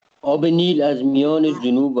آب نیل از میان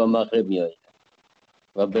جنوب و مغرب می آید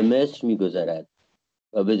و به مصر می گذرد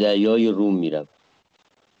و به دریای روم می رود.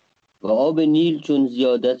 و آب نیل چون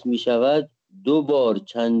زیادت می شود 2 بار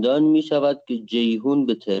چندان می شود که جیحون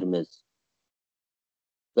به ترمز.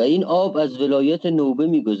 و این آب از ولایت نوبه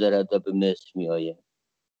می گذرد و به مصر می آید.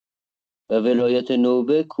 و ولایت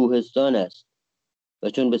نوبه کوهستان است و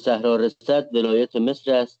چون به صحرا رسد ولایت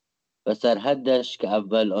مصر است و سرحدش که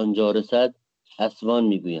اول آنجا رسد اسوان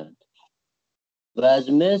می گویند. و از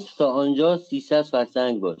مصر تا آنجا 300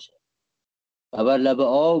 فرسنگ باشد و بر لب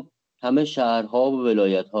آب همه شهرها و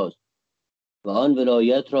ولایت هاست و آن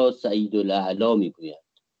ولایت را سعید الاعلی می گویند.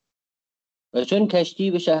 و چون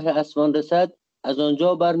کشتی به شهر اسوان رسد از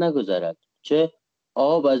آنجا بر نگذرد، چه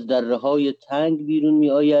آب از دره های تنگ بیرون می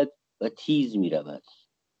آید و تیز می رود.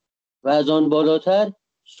 و از آن بالاتر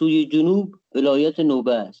سوی جنوب ولایت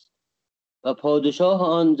نوبه است و پادشاه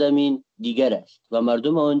آن زمین دیگر است و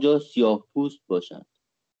مردم آنجا سیاه پوست باشند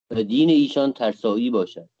و دین ایشان ترسایی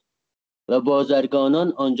باشد و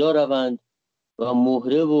بازرگانان آنجا روند و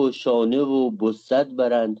مهره و شانه و بسد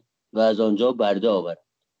برند و از آنجا برده آورند.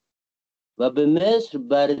 و به مصر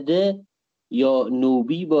برده یا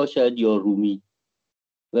نوبی باشد یا رومی.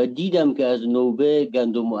 و دیدم که از نوبه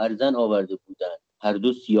گندم و ارزن آورده بودند، هر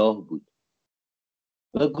دو سیاه بود.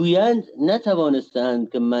 و گویند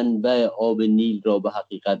نتوانستند که منبع آب نیل را به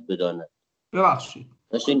حقیقت بدانند. ببخشید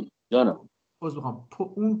جانم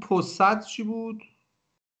اون پسد چی بود؟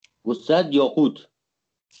 پسد یاقوت.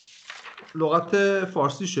 لغت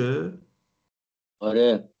فارسیشه؟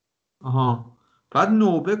 آره. آها. بعد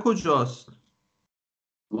نوبه کجاست؟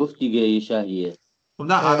 گفت دیگه یه شهریه. خب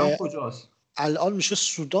نه الان کجاست؟ الان میشه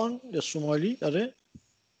سودان یا سومالی. آره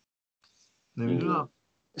نمیدونم.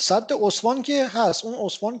 سد اسوان که هست، اون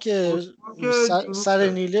اسوان که سر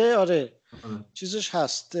نیله. آره چیزش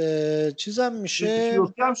هست. چیزم میشه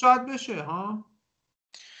اتیوپی هم شاید بشه ها.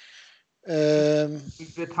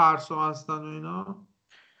 به ترسو هستن و اینا.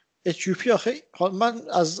 اتیوپی آخه من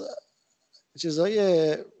از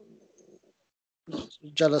چیزای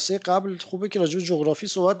جلسه قبل خوبه که راجع به جغرافی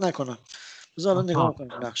صحبت نکنم. بذار الان نگاه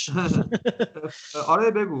کنم نقش.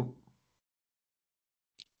 آره بگو.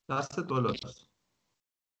 دستت بالاست.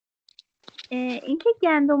 اینکه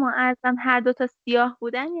گندم و ارزن هر دو تا سیاه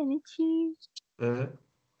بودن یعنی چی؟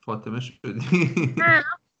 فاطمه شدی؟ نه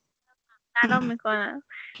سلام میکنم.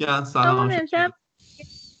 سلام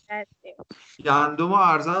گندم و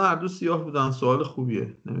ارزن هر دو سیاه بودن. سوال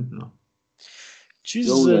خوبیه. نمیدونم چیز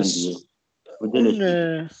اون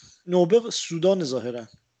نوبه سودان ظاهرا.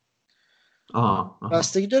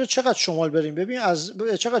 بستگی داره چقدر شمال بریم. ببین از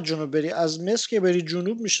چقدر جنوب بری. از مصر که بری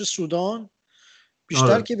جنوب میشه سودان،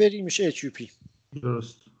 بیشتر که بری میشه اتیوپی.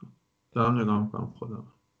 درست. دارم نگاه میکنم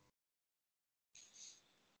خودم.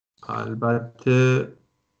 البته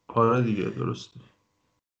آره دیگه درسته.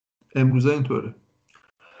 امروزه اینطوره.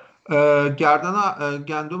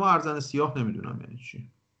 گندم و ارزن سیاه نمیدونم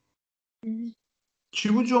یعنی چی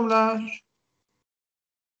بود جملهش؟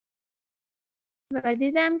 و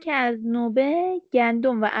دیدم که از نوبه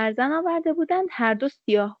گندم و ارزن آورده بودند، هر دو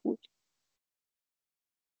سیاه بود.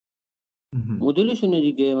 مدلشونه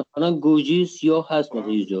دیگه. مثلا گوجه سیاه هست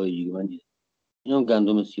مثلا یه جایی دیگه من دیدم. اینم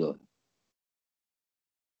گندم سیاه.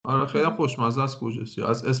 آره خیلی خوشمزه است گوجه سیاه.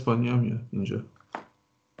 از اسپانیا میاد اینجا.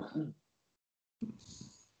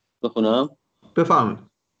 بخونم؟ بفهمید.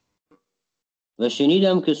 و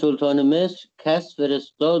شنیدم که سلطان مصر کس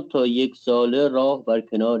فرستاد تا 1 ساله راه بر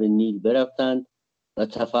کنار نیل برفتند و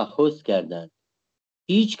تفحص کردند.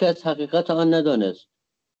 هیچ کس حقیقت آن ندانست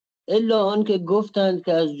الا آن که گفتند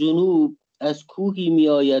که از جنوب از کوهی می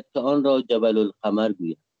آید که آن را جبل القمر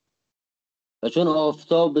گویند و چون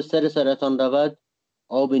آفتاب به سرطان رود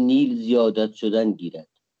آب نیل زیادت شدن گیرد.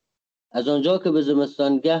 از آنجا که به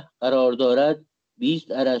زمستانگه قرار دارد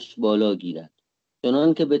 20 ارش بالا گیرد،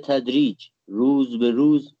 چنان که به تدریج روز به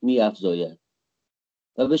روز می افزاید.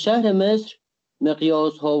 و به شهر مصر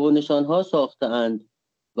مقیاس ها و نشان ها ساخته اند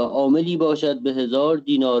و عاملی باشد به 1000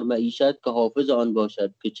 دینار معیشت که حافظ آن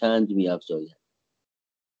باشد که چند می افزاید.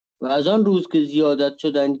 و از آن روز که زیادت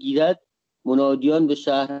شدن گیرد منادیان به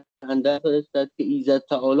شهر اندر فرستد که ایزد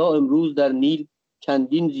تعالی امروز در نیل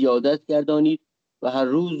چندین زیادت گردانید و هر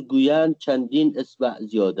روز گویند چندین اصبع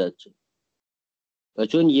زیادت شد. و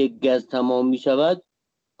چون 1 گز تمام می شود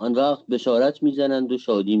آن وقت بشارت می زنند و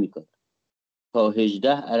شادی می کنند تا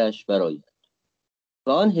 18 ارش برآید. و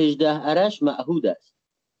آن 18 ارش معهود است،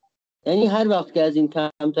 یعنی هر وقت که از این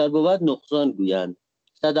کمتر بود نقصان گویند،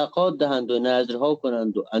 صدقات دهند و نذرها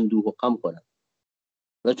کنند و اندوه و غم کنند.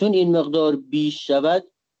 و چون این مقدار بیش شود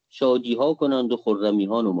شادی ها کنند و خرمی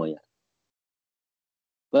ها نمایند.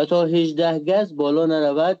 و تا 18 گز بالا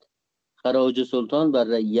نرود خراج سلطان بر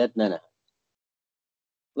رعیت ننهند.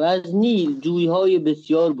 و از نیل جویهای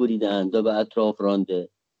بسیار بریدند و به اطراف رانده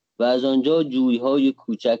و از آنجا جویهای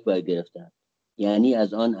کوچک برگرفتند، یعنی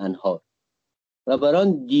از آن انهار، و بر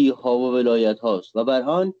آن دیهها و ولایت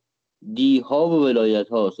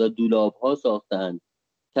هاست و دولاب ها ساختند،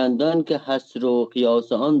 چندان که حصر و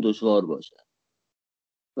قیاس آن دشوار باشد.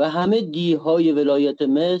 و همه دیههای ولایت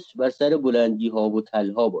مصر بر سر بلندی ها و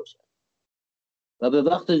تلها باشد و به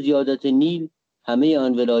وقت زیادت نیل همه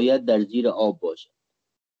آن ولایت در زیر آب باشد.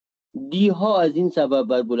 دیهها از این سبب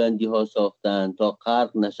بر بلندی ها ساختند تا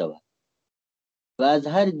غرق نشود و از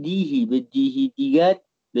هر دیهی به دیهی دیگر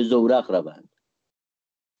به زورق روند.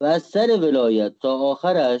 و از سر ولایت تا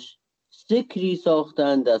آخرش سکری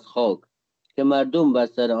ساختند از خاک که مردم بر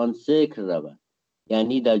سر آن سکر روند،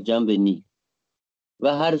 یعنی در جنب نیل.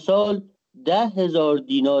 و هر سال 10,000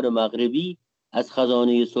 دینار مغربی از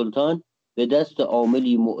خزانه سلطان به دست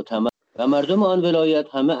عاملی معتمد و مردم آن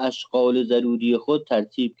ولایت همه اشغال ضروری خود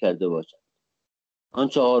ترتیب کرده باشد، آن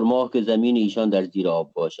 4 ماه که زمین ایشان در زیر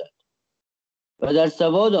آب باشد. و در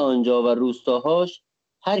سواد آنجا و روستاهاش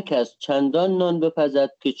هر کس چندان نان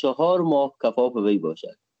بپزد که 4 ماه کفاف وی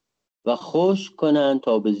باشد و خشک کنند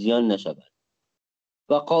تا به زیان نشود.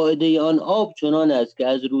 و قاعده آن آب چنان است که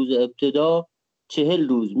از روز ابتدا 40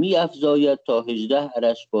 روز می افزاید تا 18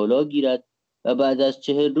 عرش بالا گیرد و بعد از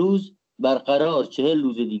 40 روز برقرار 40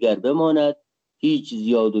 روز دیگر بماند، هیچ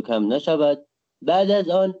زیاد و کم نشود. بعد از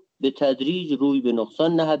آن به تدریج روی به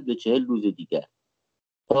نقصان نهد به 40 روز دیگر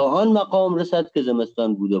تا آن مقام رسد که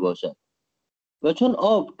زمستان بوده باشد. و چون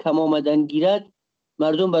آب کم آمدن گیرد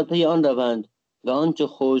مردم بر پی آن روند و آنچه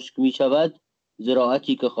خشک می شود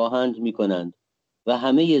زراعتی که خواهند می کنند و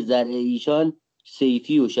همه زرع ایشان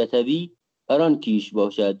صیفی و شتوی هر آن کیش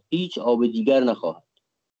باشد، هیچ آب دیگر نخواهد.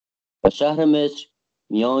 و شهر مصر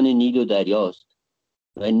میان نیل و دریاست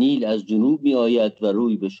و نیل از جنوب می آید و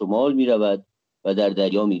روی به شمال می رود و در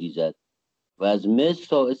دریا می ریزد و از مصر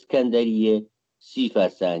تا اسکندریه 30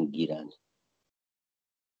 فرسنگ گیرند.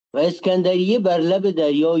 و اسکندریه بر لب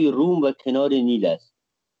دریای روم و کنار نیل است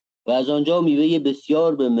و از آنجا میوه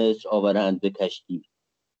بسیار به مصر آورند به کشتی.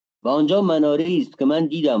 و آنجا مناره‌ای است که من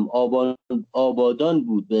دیدم آبادان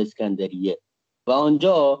بود به اسکندریه و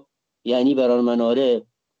آنجا، یعنی بر آن مناره،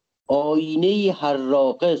 آینه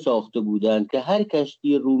حراقه ساخته بودند که هر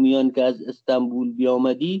کشتی رومیان که از استنبول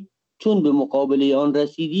بیامدی چون به مقابله آن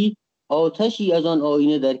رسیدی آتشی از آن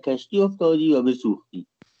آینه در کشتی افتادی و بسوختی.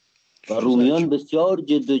 و رومیان بسیار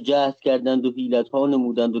جد و جهد کردند و حیلت‌ها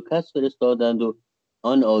نمودند و کس فرستادند و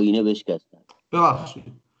آن آینه بشکستند. ببخشید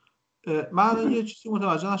من یه چیزی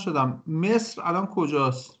متوجه نشدم. مصر الان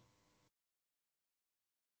کجاست؟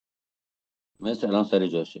 مصر الان سر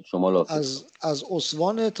جاشه، شمال آفریقا. از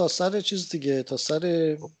اسوان تا سر چیز دیگه، تا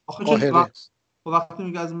سر قاهره. وقتی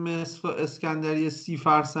میگه از مصر تا اسکندریه 30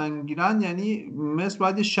 فرسنگ گیرن، یعنی مصر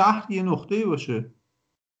باید یه شهر یه نقطه‌ای باشه،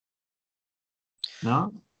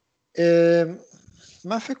 نه؟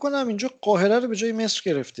 من فکر کنم اینجا قاهره رو به جای مصر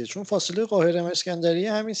گرفته، چون فاصله قاهره و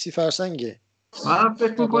اسکندریه همین 30 فرسنگه. من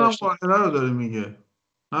فکر میکنم قاهره رو داره میگه.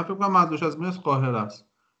 من فکر کنم مدرش از مصر قاهره است.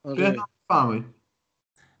 بفرمایید.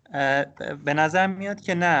 به نظر میاد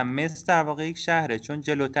که نه، مصر در واقع یک شهره، چون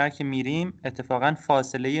جلوتر که میریم اتفاقا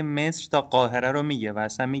فاصله مصر تا قاهره رو میگه و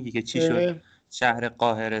اصلا میگه که چی شد شهر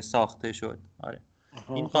قاهره ساخته شد. آره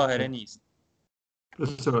این قاهره نیست.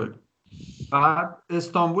 بسیار. بعد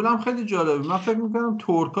استانبول هم خیلی جالبه. من فکر میکنم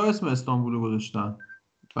ترکا اسم استانبول رو گذاشتن.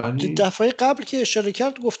 دفعه قبل که اشاره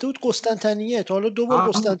کرد گفته بود قسطنطنیه، تا حالا 2 بار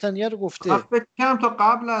قسطنطنیه رو گفته. من فکر کنم تا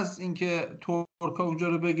قبل از اینکه ترکا اونجا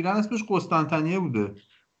رو بگیرن اسمش قسطنطنیه بوده.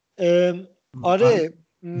 آره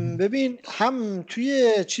ببین، هم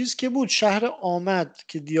توی چیز که بود شهر آمد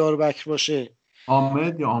که دیاربکر باشه،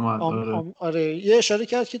 آمد یا آمد. آره یه اشاره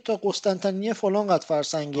کرد که تا قسطنطنیه فلان قد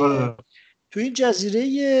فرسنگه. آره. توی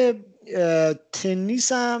جزیره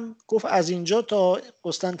تنیس هم گفت از اینجا تا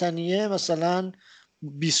قسطنطنیه مثلا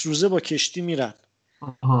 20 روزه با کشتی میرن.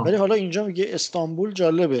 ولی حالا اینجا میگه استانبول.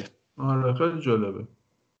 جالبه. آره خیلی جالبه.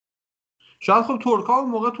 شاید خب ترکا اون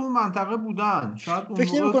موقع تو اون منطقه بودن. شاید اون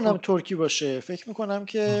فکر نمی کنم ترکی باشه. فکر میکنم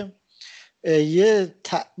که یه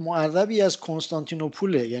معربی از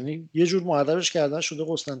کنستانتینوپوله، یعنی یه جور معربش کردن شده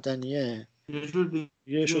قسطنطنیه، یه جور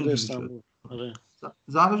دیگه شده استانبول. آره.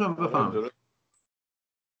 زهرا جان بفرمایید.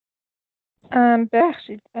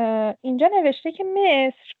 ببخشید اینجا نوشته که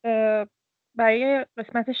مصر برای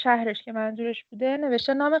قسمت شهرش که منظورش بوده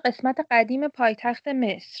نوشته نام قسمت قدیم پایتخت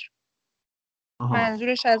مصر.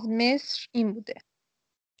 منظورش از مصر این بوده.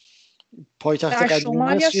 پایتخت قدیم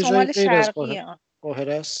شمال یا شمال شرقی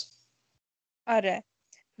قاهره است. آره.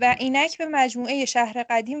 و اینک به مجموعه شهر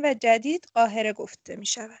قدیم و جدید قاهره گفته می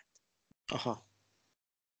شود.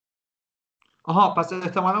 آها پس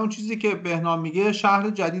احتمالا اون چیزی که بهنام میگه شهر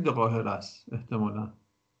جدید قاهره است احتمالا.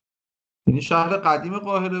 یعنی شهر قدیم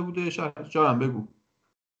قاهره بوده شهر جارم بگو.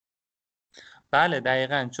 بله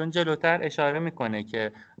دقیقاً، چون جلوتر اشاره میکنه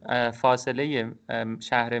که فاصله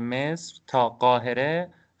شهر مصر تا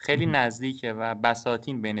قاهره خیلی نزدیکه و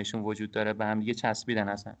بساطین بینشون وجود داره، به هم دیگه چسبیدن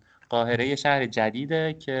هستن. قاهره یه شهر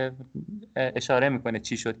جدیده که اشاره میکنه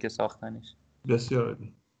چی شد که ساختنش. بسیار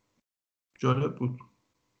عالی، جالب بود.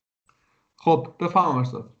 خب بفهم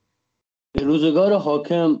ارساد. به روزگار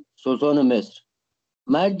حاکم سلطان مصر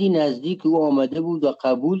مردی نزدیک او آمده بود و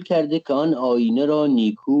قبول کرده که آن آینه را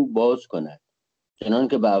نیکو باز کند چنان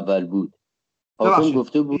که به اول بود. حاکم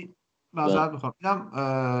گفته بود معذرت میخوام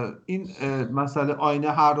این مسئله آینه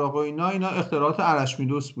حراق و اینا اختراعات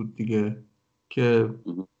ارشمیدس بود دیگه که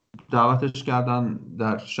دعوتش کردن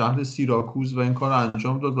در شهر سیراکوز و این کار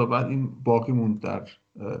انجام داد و بعد این باقی موند در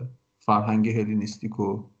فرهنگ هلنیستیک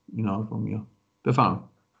و اینا رومیا. بفهم.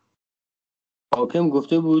 حاکم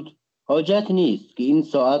گفته بود حاجت نیست که این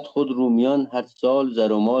ساعت خود رومیان هر سال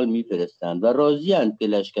زر و مال میفرستند و راضی‌اند که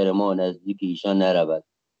لشکر ما نزدیک ایشان نرود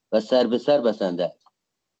و سر به سر بسنده است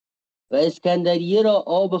و اسکندریه را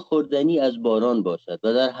آب خوردنی از باران باشد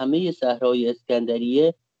و در همه صحرای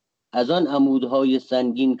اسکندریه از آن عمودهای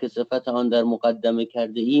سنگین که صفت آن در مقدمه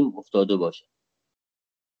کرده ایم افتاده باشد.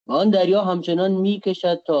 آن دریا همچنان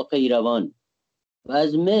میکشد تا قیروان و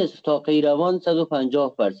از مصر تا قیروان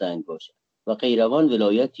 150 فرسنگ باشد و قیروان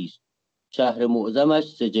ولایتی است. شهر معظمش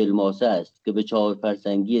سجلماسه است که به 4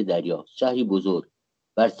 فرسنگی دریاست، شهری بزرگ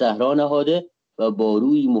بر صحرا نهاده و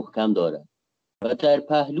بارویی محکم دارد و در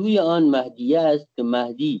پهلوی آن مهدیه است که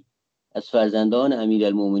مهدی از فرزندان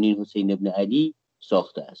امیرالمومنین حسین ابن علی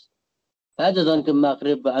ساخته است. بعد از آن که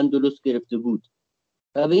مغرب و اندلس گرفته بود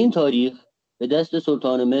و به این تاریخ به دست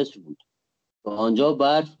سلطان مصر بود و آنجا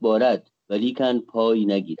برف بارد ولیکن پای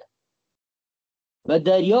نگیرد و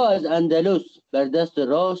دریا از اندلس بر دست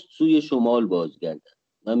راست سوی شمال بازگردد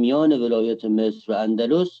و میان ولایت مصر و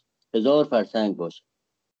اندلس 1000 فرسنگ باشد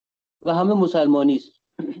و همه مسلمانی است.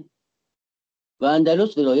 و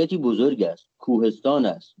اندلس ولایتی بزرگ است، کوهستان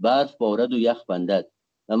است، برف بارد و یخ بندد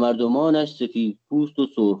و مردمانش سفید پوست و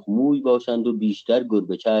سرخ موی باشند و بیشتر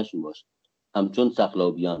گربه چشم باشند همچون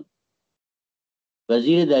سقلابیان.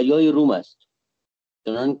 وزیر دریای روم است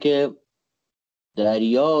چنان که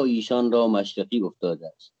دریا ایشان را مشرقی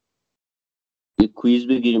افتاده است. یک کویز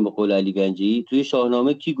بگیریم به قول علی گنجی، توی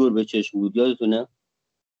شاهنامه کی گربه چشم بود یادتونه؟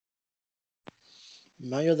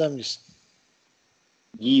 من یادم نیست.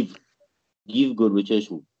 گیو گربه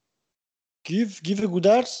چشم بود. گیو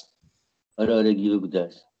گودرز؟ آره گیو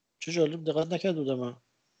گودرز. چه جالب، دقت نکرده بودم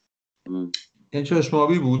من. این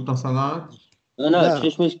چشمابی بود مثلا؟ نه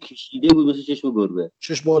چشمش کشیده بود مثل چشم گربه.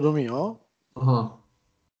 چشم بادومی ها؟ آها.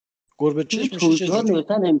 گربه چشمش توضیحات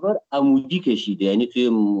نوشتن انگار عمودی کشیده، یعنی توی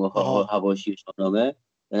حواشی شاهنامه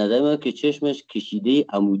به نظر میاد که چشمش کشیده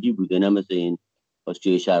عمودی بوده نه مثل این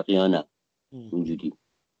حاشیه شرقیانه اونجوری.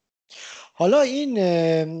 حالا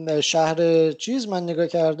این شهر چیز من نگاه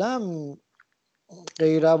کردم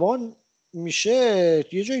قیروان میشه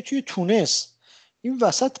یه جایی توی تونس. این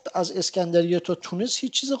وسط از اسکندریه تا تونس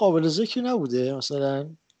هیچ چیز قابل ذکری نبوده مثلا؟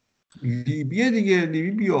 لیبیه دیگه،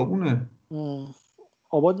 لیبی بیابونه.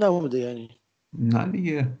 آباد نبوده یعنی؟ نه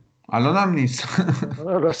دیگه الان هم نیست.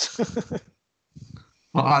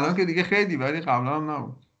 الان که دیگه خیلی، ولی قبلا هم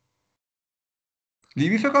نبود.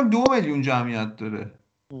 لیبی فکر کنم 2 میلیون جمعیت داره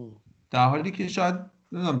در حالی که شاید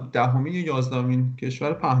نمیدونم 10مین یا 11مین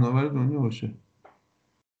کشور پهناور دنیا باشه.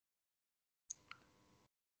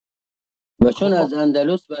 و چون از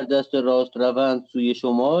اندلس بر دست راست روند سوی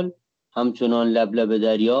شمال همچنان لب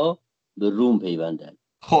دریا به روم پیوندند.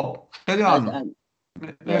 خب خیلی ممنون.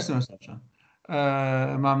 مرسی مثلا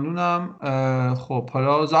ممنونم. خب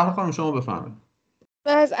حالا زهرا خانم شما بفرمایید. و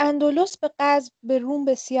از اندلس به قزو به روم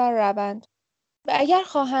بسیار روند و اگر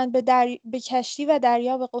خواهند به کشتی و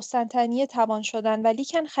دریا به قسطنطنیه توان شدن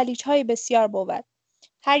ولیکن خلیج‌های بسیار بود،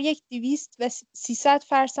 هر یک 200 و 300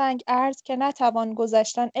 فرسنگ عرض که نتوان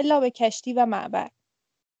گذشتن الا به کشتی و معبر.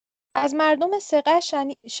 از مردم ثقه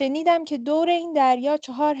شنیدم که دور این دریا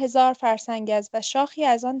 4000 فرسنگ است و شاخی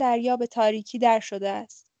از آن دریا به تاریکی در شده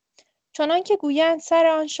است، چنان که گویند سر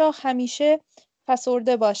آن شاخ همیشه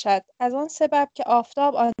فسرده باشد از آن سبب که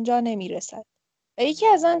آفتاب آنجا نمی‌رسد. و یکی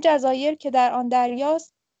از آن جزایر که در آن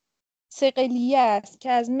دریاست صقلیه است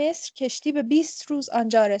که از مصر کشتی به 20 روز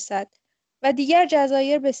آنجا رسد و دیگر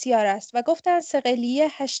جزایر بسیار است و گفتند صقلیه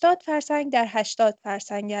 80 فرسنگ در 80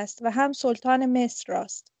 فرسنگ است و هم سلطان مصر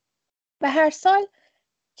راست و هر سال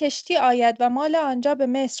کشتی آید و مال آنجا به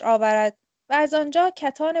مصر آورد و از آنجا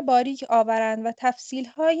کتان باریک آورند و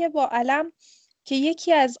تفصیل‌های با علم که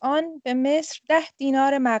یکی از آن به مصر 10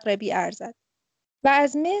 دینار مغربی ارزد. و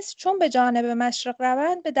از مصر چون به جانب مشرق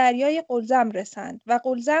روند به دریای قلزم رسند و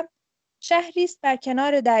قلزم شهری است بر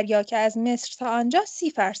کنار دریا که از مصر تا آنجا 30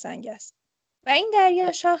 فرسنگ است. و این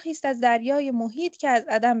دریا شاخی است از دریای محیط که از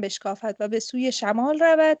عدن بشکافد و به سوی شمال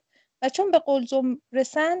رود و چون به قلزم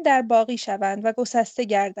رسند در باقی شوند و گسسته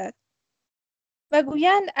گردد. و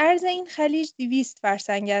گویند عرض این خلیج 200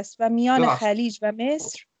 فرسنگ است و میان خلیج و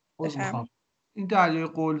مصر بفهم. این دریای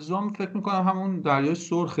قلزم فکر میکنم همون دریای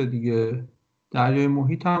سرخ دیگه. دریای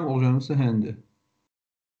محیط هم اقیانوس هنده.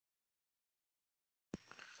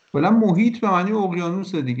 کلا محیط به معنی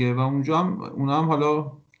اقیانوس دیگه و اونجا هم اونا هم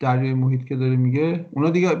حالا دریای محیط که داره میگه اونا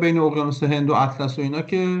دیگه بین اقیانوس هند و اطلس و اینا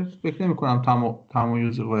که فکر نمی‌کنم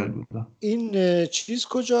تمایز قائل بودن. این چیز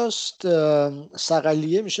کجاست؟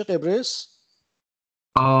 صقلیه میشه قبرس؟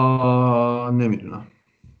 نمیدونم.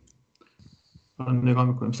 نگاه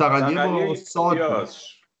میکنیم. صقلیه با ساد.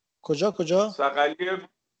 کجا؟ صقلیه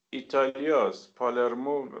ایتالیاست.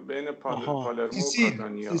 پالرمو بین پالرمو و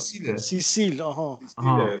کاتانیا. سیسیل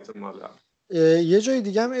احتمالاً. یه جای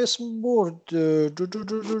دیگه هم اسم برد.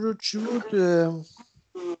 چی بود؟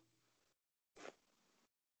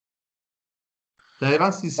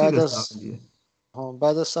 دقیقاً سیسیل صقلیه.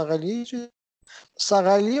 بعد از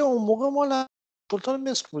صقلیه اون موقع مال سلطان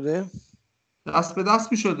مصر بوده. دست به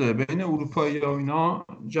دست می شده بین اروپایی ها و اینا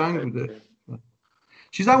جنگ بوده.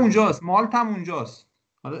 چیزم اونجاست. مالت هم اونجاست.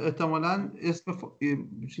 حالا احتمالاً اسم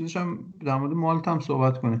چیزش هم در مورد مالت هم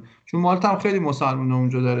صحبت کنه چون مالت هم خیلی مسلمان‌ها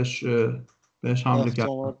اونجا درش بهش حمله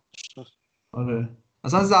کردن. آره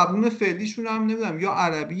اصلا زبون فعلیشون هم نمیدونم یا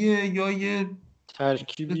عربیه یا یه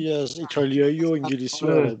ترکیبی از ایتالیایی و انگلیسی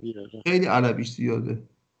و عربی. خیلی عربیش زیاده.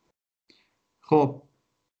 خب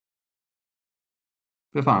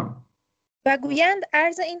بفهم. و گویند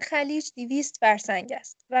عرض این خلیج 200 فرسنگ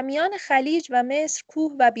است و میان خلیج و مصر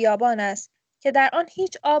کوه و بیابان است که در آن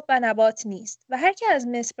هیچ آب و نبات نیست و هر که از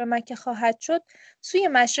مصر به مکه خواهد شد سوی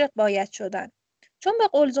مشرق باید شدن. چون به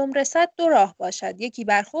قلزم رسد 2 راه باشد، یکی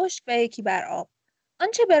بر خشک و یکی بر آب.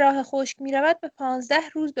 آنچه به راه خشک می رود به 15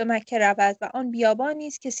 روز به مکه رود و آن بیابانی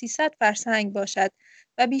است که 300 فرسنگ باشد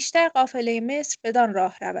و بیشتر قافله مصر بدان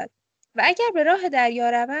راه رود. و اگر به راه دریا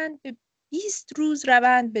روند به 20 روز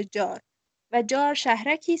روند به جار و جار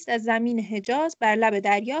شهرکی است از زمین حجاز بر لب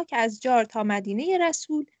دریا که از جار تا مدینه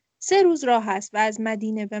رسول 3 روز راه است و از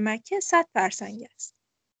مدینه به مکه 100 فرسنگ است.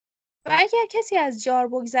 و اگر کسی از جار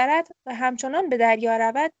بگذرد و همچنان به دریا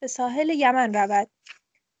رود به ساحل یمن رود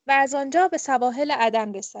و از آنجا به سواحل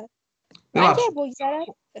عدن رسد. و اگر بگذرد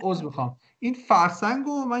میخوام این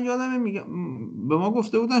فرسنگو من یادمه به ما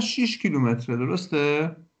گفته بودن 6 کیلومتره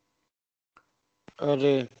درسته؟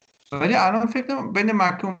 آره ولی الان فکر کنم بین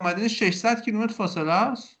مکه و مدینه 600 کیلومتر فاصله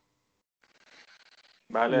است.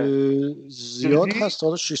 بله زیاد هست.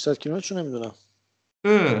 حالا 600 کیلومتر چون نمیدونم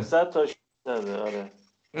 600 تا 600 آره.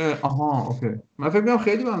 آها اوکی. من فکر کنم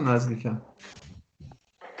خیلی به هم نزدیکم.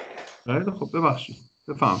 خیلی خب ببخشید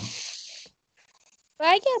بفهم. و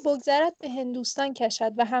اگر بگذرد به هندوستان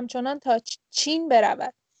کشد و همچنان تا چین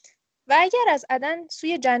برود و اگر از عدن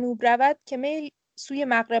سوی جنوب رود که میل سوی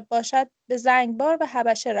مغرب باشد به زنگبار و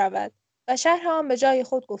حبشه رود و شهر آن به جای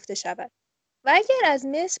خود گفته شود. و اگر از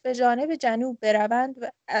مصر به جانب جنوب بروند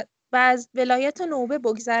و از ولایت نوبه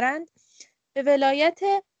بگذرند به ولایت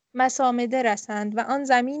مسامده رسند و آن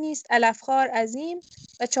زمینی است علفخوار عظیم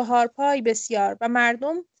و 4 پای بسیار و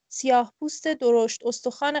مردم سیاه پوست درشت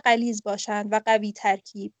استخوان غلیظ باشند و قوی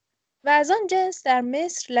ترکیب و از آن جنس در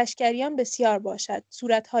مصر لشکریان بسیار باشد،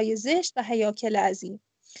 صورتهای زشت و هیاکل عظیم.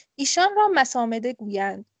 ایشان را مسامده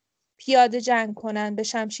گویند. پیاده جنگ کنند، به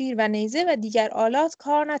شمشیر و نیزه و دیگر آلات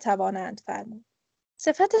کار نتوانند فرمود.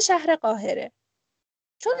 صفت شهر قاهره.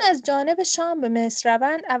 چون از جانب شام به مصر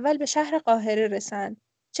روند اول به شهر قاهره رسند.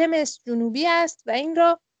 چه مصر جنوبی است و این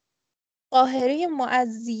را قاهره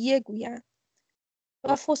معزیه گویند.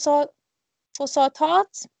 و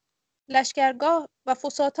فساطات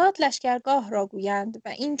لشکرگاه را گویند و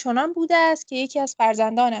این چنان بوده است که یکی از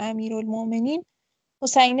فرزندان امیرالمؤمنین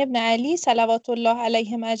حسین ابن علی صلوات الله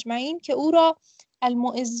علیهم اجمعین که او را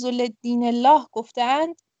المعز للدین الله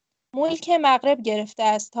گفتند ملک مغرب گرفته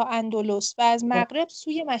است تا اندلس و از مغرب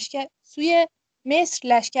سوی مصر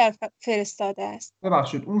لشکر فرستاده است.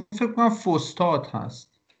 ببخشید اون فکر کنم فستاد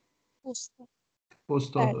هست.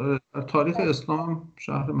 فستاد تاریخ اسلام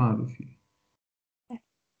شهر معروفی.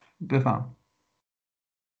 بفهم.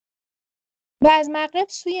 و از مغرب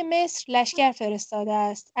سوی مصر لشکر فرستاده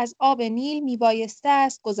است. از آب نیل میبایسته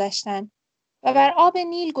است گذشتن و بر آب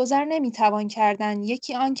نیل گذر نمیتوان کردن.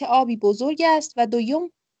 یکی آن که آبی بزرگ است و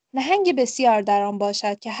دوم نهنگ بسیار در آن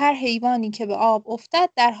باشد که هر حیوانی که به آب افتد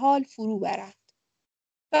در حال فرو برد.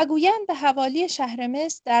 و گویند به حوالی شهر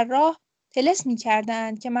مصر در راه طلسمی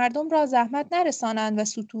کردند که مردم را زحمت نرسانند و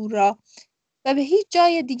ستور را و به هیچ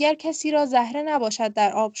جای دیگر کسی را زهره نباشد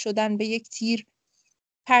در آب شدن به یک تیر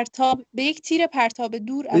پرتاب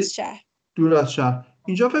دور از شهر. دور از شهر.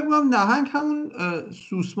 اینجا فکر کنم نهنگ همون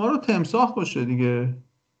سوسمار و تمساح باشه دیگه.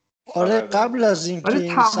 آره قبل از اینکه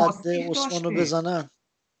این سد عثمان رو بزنن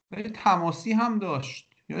ولی تماسی هم داشت.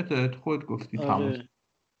 یادت خود گفتی تماسی.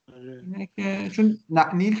 آره. اینه که چون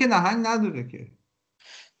نیل که نهنگ نداره که.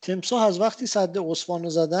 تمساح از وقتی سد عثمان رو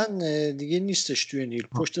زدن دیگه نیستش توی نیل،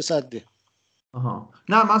 پشت سده.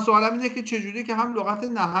 نه من سوالم اینه که چجوری که هم لغت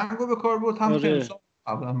نهنگ رو به کار برد هم تمساح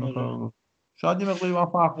قبلا به کار برد. شاید یه مقداری با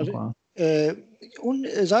فرق می‌کنه. اون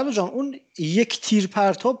زهرا جان اون یک تیر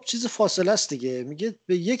پرتاب چیز فاصله است دیگه. میگه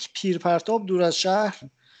به یک تیر پرتاب دور از شهر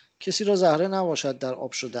کسی را زهره نباشد در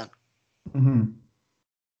آب شدن.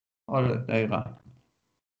 آره دقیقاً.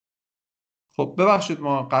 خب ببخشید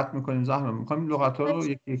ما قطع میکنیم زهرا، میخوایم لغت‌ها رو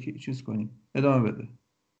یکی چیز کنیم. ادامه بده.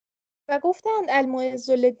 و گفتند المعز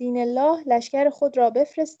الدین الله لشکر خود را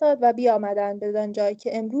بفرستاد و بیامدند بدان جایی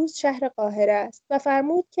که امروز شهر قاهره است و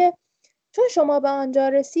فرمود که چون شما به آنجا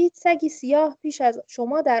رسید سگی سیاه پیش از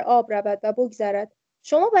شما در آب رود و بگذرد.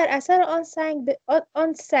 شما بر اثر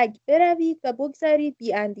آن سگ بروید و بگذرید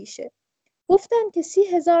بی اندیشه. گفتند که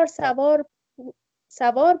 30,000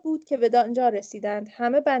 سوار بود که به آنجا رسیدند.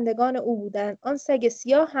 همه بندگان او بودند. آن سگ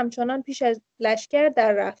سیاه همچنان پیش از لشکر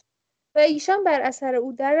در رفت و ایشان بر اثر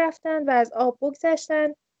او در رفتند و از آب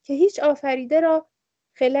بگذشتند که هیچ آفریده را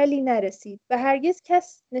خللی نرسید و هرگز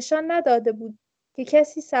کس نشان نداده بود که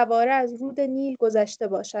کسی سواره از رود نیل گذشته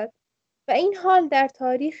باشد. و این حال در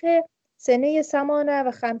تاریخ سنه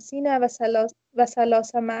 58 و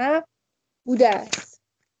 300 بوده است.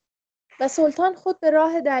 و سلطان خود به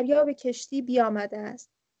راه دریا به کشتی بیامده است.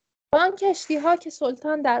 و آن کشتی ها که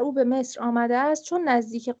سلطان در او به مصر آمده است چون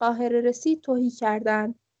نزدیک قاهره رسید تهی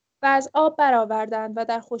کردند و از آب برآوردند و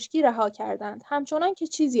در خشکی رها کردند همچنان که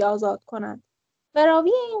چیزی آزاد کنند. و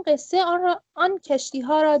راوی این قصه آن کشتی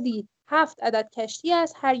ها را دید. 7 عدد کشتی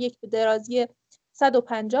است، هر یک به درازی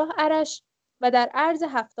 150 ارش و در عرض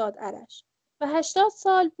 70 ارش و 80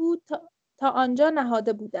 سال بود تا آنجا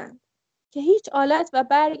نهاده بودند که هیچ آلت و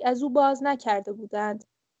برگ از او باز نکرده بودند.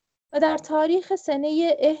 و در تاریخ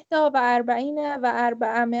سنه 41 و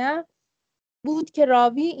 400 بود که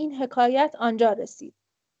راوی این حکایت آنجا رسید.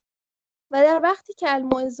 و در وقتی که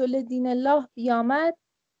المعز الدین الله بیامد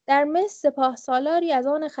در مصر سپاه سالاری از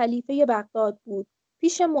آن خلیفه بغداد بود.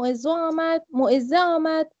 پیش معزه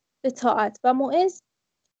آمد به طاعت و معز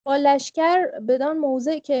با لشکر بدان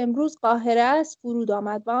موضع که امروز قاهره است فرود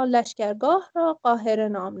آمد و آن لشکرگاه را قاهره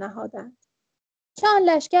نام نهادند. که آن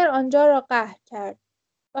لشکر آنجا را قهر کرد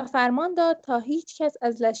و فرمان داد تا هیچ کس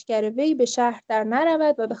از لشکر وی به شهر در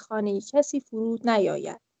نرود و به خانه کسی فرود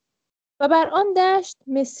نیاید. و بر آن دشت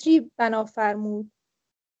مصری بنا فرمود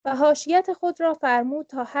و حاشیت خود را فرمود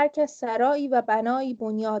تا هر کس سرایی و بنایی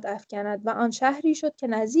بنیاد افکند و آن شهری شد که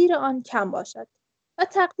نظیر آن کم باشد. و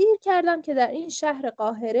تقدیر کردم که در این شهر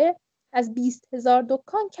قاهره از 20,000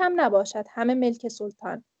 دکان کم نباشد، همه ملک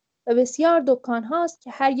سلطان و بسیار دکان هاست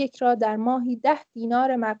که هر یک را در ماهی 10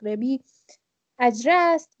 دینار مغربی اجره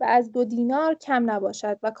است و از 2 دینار کم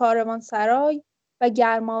نباشد و کاروان سرای و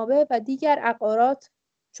گرمابه و دیگر عقارات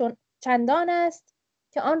چندان است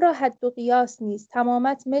که آن را حد و قیاس نیست.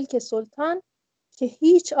 تمامت ملک سلطان که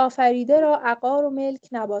هیچ آفریده را عقار و ملک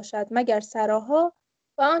نباشد مگر سراها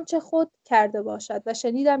و آنچه خود کرده باشد. و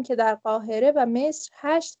شنیدم که در قاهره و مصر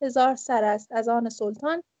 8,000 سر است از آن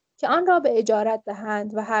سلطان که آن را به اجارت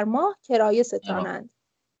دهند و هر ماه کرایه ستانند.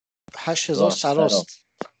 8,000 سراست.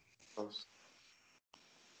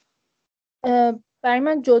 برای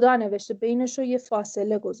من جدا نوشته، بینش رو یه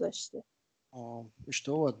فاصله گذاشته.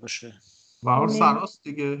 اشتباه باید باشه. برای سراست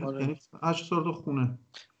دیگه. یعنی 8,000 تا خونه.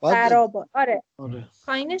 سرا آره.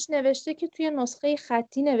 پایینش نوشته که توی نسخه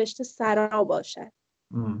خطی نوشته سرا باشد.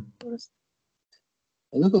 درست.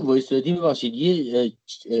 اگه که وایسادی ببخشید یه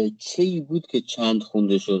چی بود که چند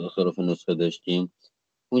خونده شد خلاف نسخه داشتیم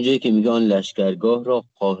اونجایی که میگه آن لشکرگاه را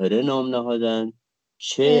قاهره نام نهادند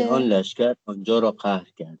چه آن لشکر آنجا را قهر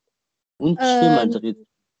کرد. اون چه منطقی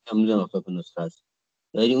نمیدونم خلاف نسخه است.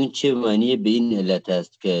 یعنی اون چه معنی به این علت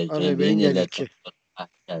است که به این علت قهر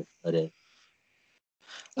کرد. آره.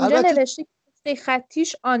 اینجا نوشته که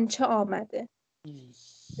خطیش آنچه آمده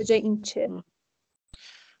به جای این چه.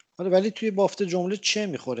 آره ولی توی بافت جمله چه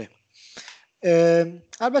میخوره.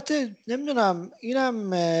 البته نمیدونم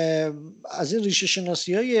اینم از این ریشه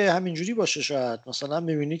شناسی های همینجوری باشه. شاید مثلا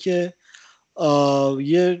میبینی که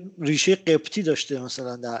یه ریشه قبطی داشته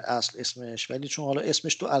مثلا در اصل اسمش، ولی چون حالا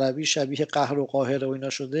اسمش تو عربی شبیه قهر و قاهره و اینا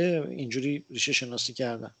شده اینجوری ریشه شناسی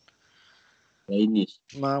کردن. این نیست.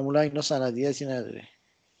 معمولا اینا سندیتی نداره.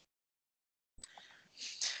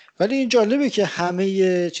 ولی این جالبه که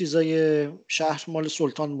همه چیزای شهر مال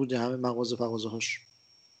سلطان بوده، همه مغازه هاش.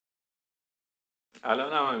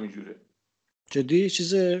 الان هم همینجوره. جدی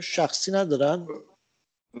چیز شخصی ندارن؟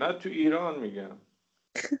 نه تو ایران میگم.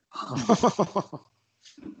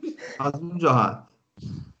 از اون جهت.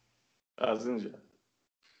 از اونجا.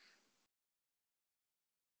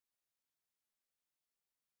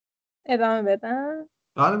 ادامه بدم؟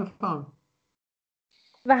 بله بفهم.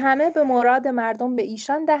 و همه به مراد مردم به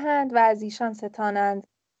ایشان دهند و از ایشان ستانند،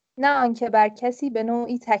 نه آنکه بر کسی به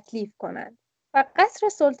نوعی تکلیف کنند. و قصر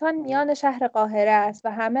سلطان میان شهر قاهره است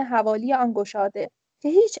و همه حوالی آن گشاده که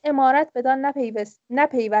هیچ عمارت بدان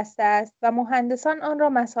نپیوسته است و مهندسان آن را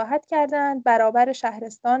مساحت کردند برابر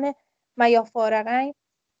شهرستان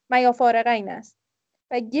میافارقین است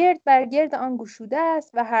و گرد بر گرد آن گشوده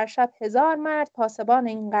است و هر شب 1000 مرد پاسبان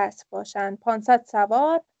این قصر باشند، 500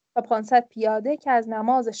 سوار و 500 پیاده که از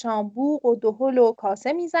نماز شام بوق و دهل و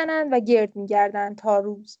کاسه میزنند و گرد میگردند تا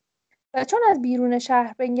روز. و چون از بیرون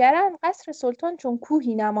شهر بنگرند قصر سلطان چون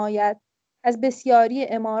کوهی نماید از بسیاری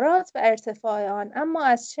عمارات و ارتفاع آن، اما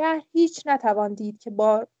از شهر هیچ نتوان دید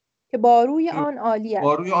که باروی آن عالی است.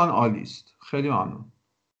 باروی آن عالی است. خیلی ممنون.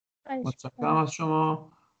 متشکرم از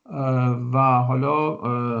شما. و حالا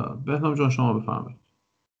بهنام جان شما بفرمایید.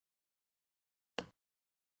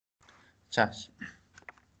 چشم.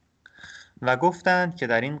 و گفتند که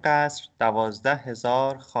در این قصر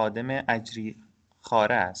 12,000 خادم اجری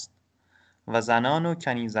خاره است و زنان و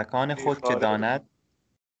کنیزکان خود که داند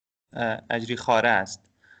اجری خاره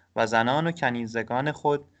است و زنان و کنیزکان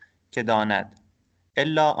خود که داند،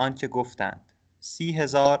 الا آنکه گفتند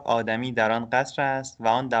 30,000 آدمی در آن قصر است و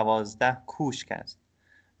آن 12 کوشک است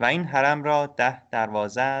و این حرم را 10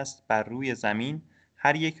 دروازه است بر روی زمین،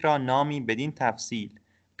 هر یک را نامی بدین تفصیل،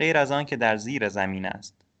 غیر از آن که در زیر زمین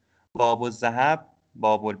است: باب الذهب،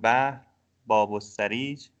 باب البحر، باب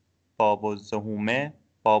السریج، باب الزهومه،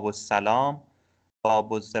 باب السلام،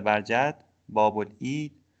 باب الزبرجد، باب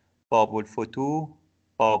العید، باب الفتوح،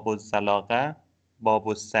 باب الزلاقه، باب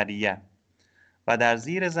السریه. و در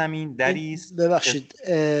زیر زمین دری است. ببخشید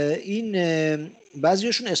این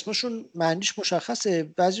بعضیشون اسمشون معنیش مشخصه،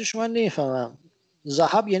 بعضیشون من نمیفهمم.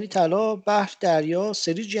 ذهب یعنی طلا، بحر دریا،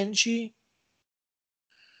 سریج یعنی چی؟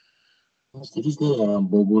 سریج ندارم،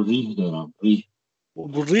 باب و ریح دارم. ریح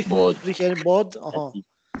یعنی باد. آها.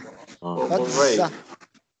 بعد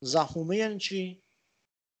زهومه یعنی چی؟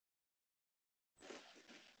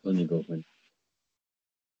 نگاه کنید.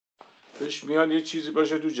 پیش میاد یه چیزی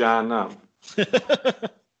باشه تو جهنم.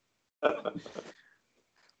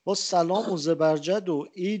 با سلام و زبرجد و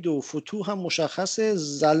عید و فتوح هم مشخصه.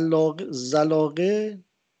 زلاقه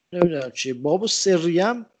نمیدونم چیه. باب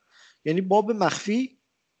سریم یعنی باب مخفی.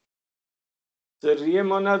 سریه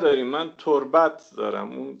ما نداریم، من تربت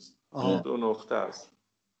دارم، اون 2 نقطه است.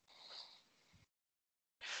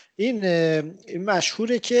 این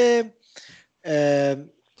مشهوره که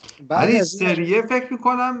بعد از سریه فکر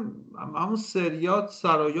میکنم همون سریات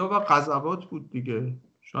سرایا و غزوات بود دیگه،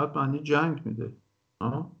 شاید معنی جنگ میده.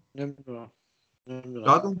 نمیدونم.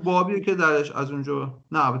 شاید اون بابیه که درش از اونجا،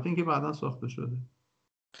 نه البته این که بعداً ساخته شده.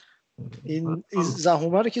 این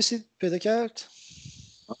زهومه رو کسی پیدا کرد؟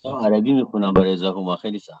 عربی میخونم برای زهومه،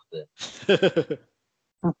 خیلی سخته.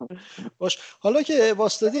 باش، حالا که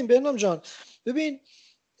واسطادیم بهنام جان ببین،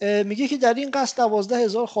 میگه که در این قصد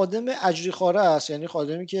 12,000 خادم اجری خاره است، یعنی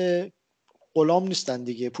خادمی که غلام نیستن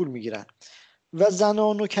دیگه، پول میگیرن. و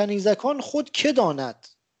زنان و کنیزکان خود که داند،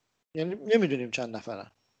 یعنی نمیدونیم چند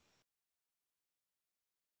نفرن،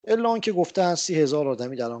 الا آن که گفتن 30,000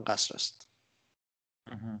 آدمی در آن قصر است.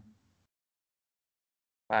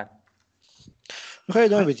 بله. میخوای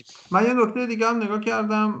ادامه بدیم؟ من یه نکته دیگه هم نگاه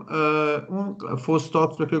کردم، اون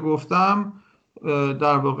فستات رو که گفتم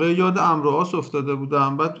در واقع یاد امرواس افتاده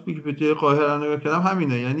بودم، بعد تو ویکی‌پدیا قاهره نگاه کردم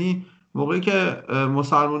همینه. یعنی موقعی که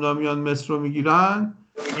مسلمان‌ها میان مصر رو میگیرن،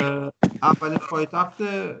 اولین پایتخت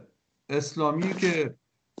اسلامی که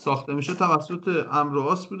ساخته میشه توسط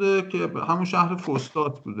امرواس بوده که همون شهر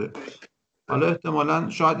فستات بوده. حالا احتمالاً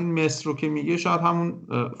شاید این مصر رو که میگه شاید همون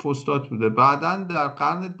فستات بوده. بعداً در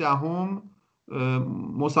قرن 10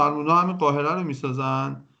 مسلمان‌ها همین قاهره رو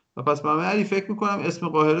میسازن و پس من علی فکر میکنم اسم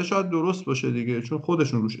قاهره شاید درست باشه دیگه، چون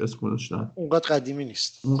خودشون روش اسم گذاشتن. اونقدر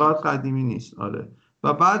قدیمی نیست. آره.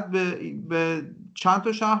 و بعد به چند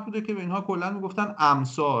تا شهر بوده که به اینها کلا میگفتن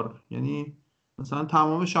امصار، یعنی مثلا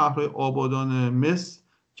تمام شهرهای آبادان مصر،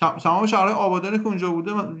 تمام شهرهای آبادانی که اونجا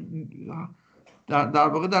بوده در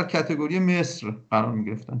واقع در کاتگوری مصر قرار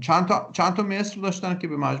میگرفتن. چند تا مصر داشتن که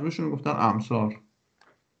به مجموعشون گفتن امصار.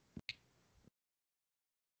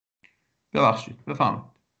 ببخشید بفهمید.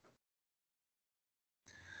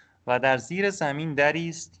 و در زیر زمین دری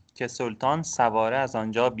است که سلطان سواره از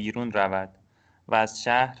آنجا بیرون رود و از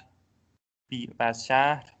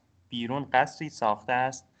شهر بیرون قصری ساخته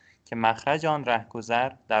است که مخرج آن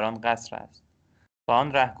رهگذر در آن قصر است. و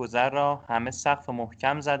آن رهگذر را همه سقف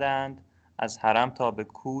محکم زدند از حرم تا به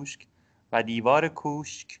کوشک و دیوار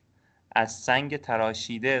کوشک از سنگ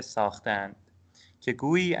تراشیده ساختند که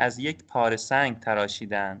گویی از یک پاره سنگ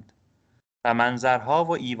تراشیدند و منظرها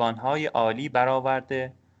و ایوانهای عالی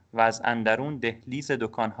برآورده و از اندرون دهلیز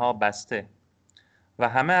دکانها بسته و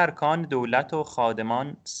همه ارکان دولت و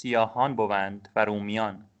خادمان سیاهان بوند و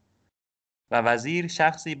رومیان و وزیر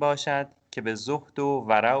شخصی باشد که به زهد و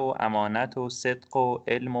ورع و امانت و صدق و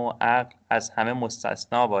علم و عقل از همه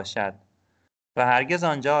مستثنا باشد و هرگز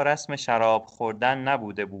آنجا رسم شراب خوردن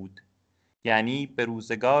نبوده بود، یعنی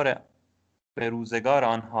به روزگار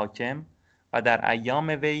آن حاکم و در ایام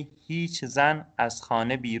وی هیچ زن از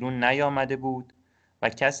خانه بیرون نیامده بود و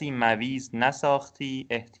کسی مویز نساختی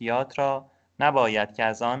احتیاط را نباید که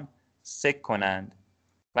از آن سک کنند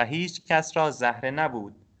و هیچ کس را زهره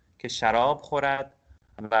نبود که شراب خورد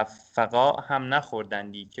و فقاع هم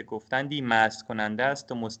نخوردندی که گفتندی مست کننده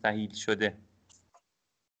است و مستحیل شده.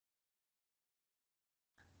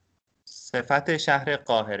 صفت شهر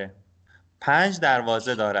قاهره: 5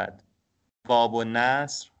 دروازه دارد: باب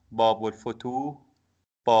النصر، باب الفتوح،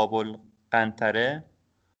 باب القنطره،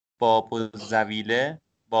 باب الزویله،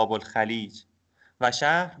 باب الخلیج. و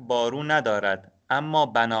شهر بارو ندارد، اما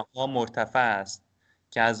بناها مرتفع است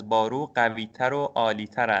که از بارو قویتر و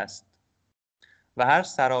عالیتر است و هر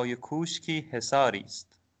سرای کوشکی حصاری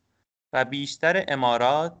است و بیشتر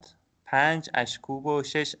عمارات 5 اشکوب و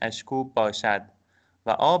 6 اشکوب باشد و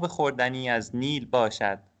آب خوردنی از نیل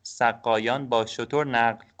باشد، سقایان با شتر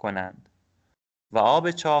نقل کنند و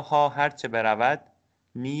آب چاه‌ها هرچه برود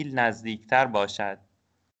نیل نزدیکتر باشد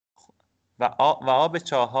و آب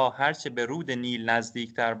چاه‌ها هرچه به رود نیل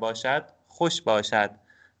نزدیکتر باشد خوش باشد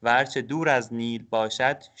و هرچه دور از نیل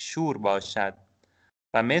باشد شور باشد.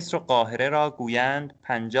 و مصر و قاهره را گویند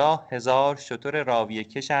 50,000 شتر راویه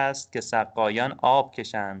کش است که سقایان آب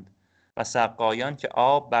کشند و سقایان که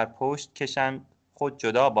آب بر پشت کشند خود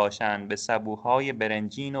جدا باشند به سبوهای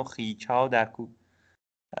برنجین و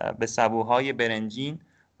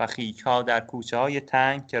خیک‌ها در کوچه‌های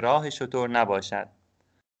تنگ که راه شتر نباشد.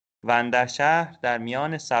 و اندر شهر در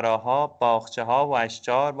میان سراها باغچه‌ها و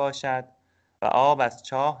اشجار باشد و آب از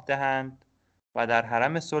چاه دهند و در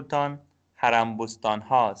حرم سلطان حرم بستان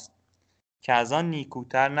هاست که از آن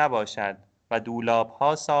نیکوتر نباشد و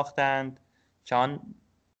دولاب‌ها ساختند که آن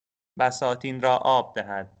بساتین را آب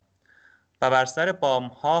دهد و بر سر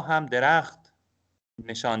بام‌ها هم درخت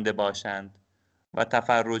نشانده باشند و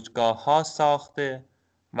تفرجگاه‌ها ساخته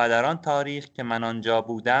و در آن تاریخ که من آنجا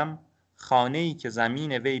بودم خانه‌ای که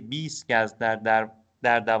زمین وی 20 گز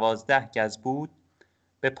در 12 گز بود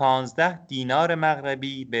به 15 دینار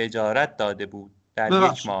مغربی به اجارت داده بود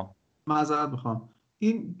در 1 ماه. معذرت میخوام،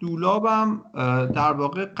 این دولابم در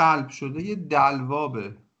واقع قلب شده یه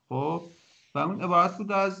دلوابه، خب، و اون عبارت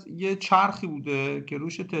بود از یه چرخی بوده که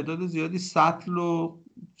روش تعداد زیادی سطل رو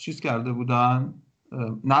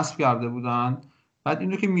نصب کرده بودن. بعد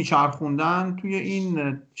اینو که میچرخوندن توی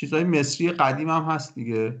این چیزهای مصری قدیم هم هست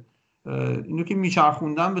دیگه، اینو که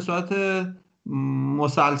میچرخوندن به صورت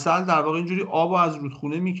مسلسل در واقع اینجوری آب از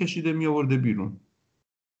رودخونه میکشیده میآورده بیرون.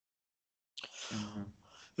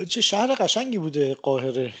 چه شهر قشنگی بوده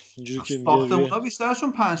قاهره، اینجوری که ساختمونا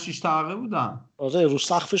بیشترشون 5-6 طبقه بودن. آره، رو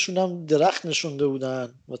سقفشون هم درخت نشونده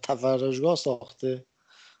بودن و تفرجگاه ساخته،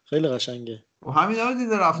 خیلی قشنگه. و همین رو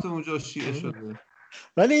دیده رفته اونجا شیعه شده.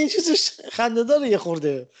 ولی این چیزش خنده داره یه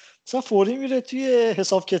خورده، مثلا فوری میره توی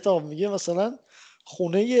حساب کتاب میگه مثلا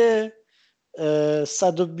خونه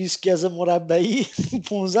 120 گز مربعی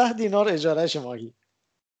 15 دینار اجارهش ماهی.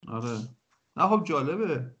 آره، نه خب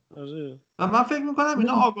جالبه. آره. و من فکر میکنم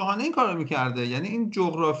اینا آگاهانه این کارو میکرده، یعنی این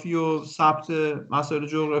جغرافی و ثبت مسائل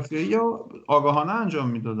جغرافیایی یا آگاهانه انجام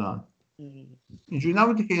میدادن. اینجوری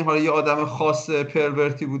نبوده که این حالا یه آدم خاص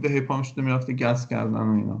پرورتی بوده هی پامشده میرفته گس کردن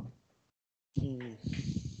و اینا. این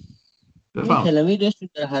کلمه‌ای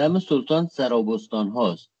داشت در حرم سلطان سرابستان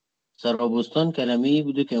هاست. سرابستان کلمه‌ای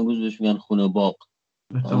بوده که امروز بهش میگن خونه باغ.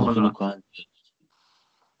 احتمالاً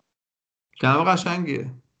کلمه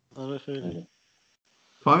قشنگیه. آره خیلی.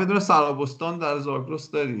 تو هم یه دونه سرابستان در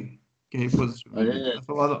زاگرس داری که هی پوزیشن آره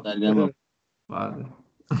بعد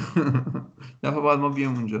دفعه بعد ما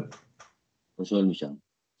بیام اونجا خوشحال میشم.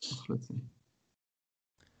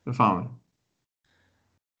 بفهمید.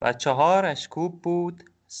 و 4 اشکوب بود،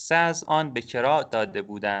 3 از آن به کرا داده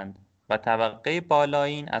بودند و طبقه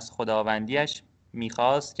بالایین از خداوندیش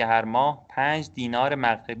می‌خواست که هر ماه 5 دینار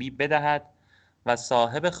مغربی بدهد و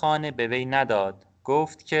صاحب خانه به وی نداد.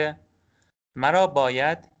 گفت که مرا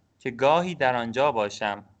باید که گاهی در آنجا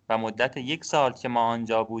باشم و مدت 1 سال که ما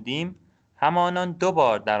آنجا بودیم همانان 2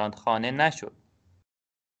 بار در آن خانه نشد.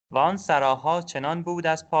 و آن سراها چنان بود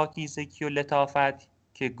از پاکیزگی و لطافت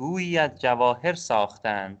که گویی از جواهر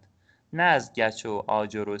ساختند، نه از گچ و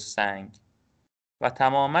آجر و سنگ. و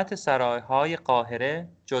تمامت سرایهای قاهره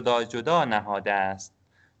جدا جدا نهاده است،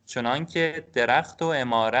 چنان که درخت و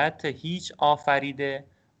عمارت هیچ آفریده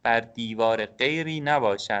بر دیوار غیری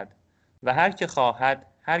نباشد و هر که خواهد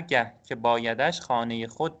هرگه که بایدش خانه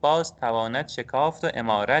خود باز تواند شکافت و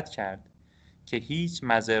عمارت کرد که هیچ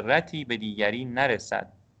مضرتی به دیگری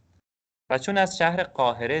نرسد. و چون از شهر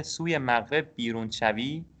قاهره سوی مغرب بیرون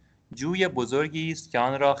شوی، جوی بزرگی است که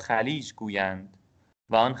آن را خلیج گویند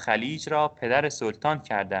و آن خلیج را پدر سلطان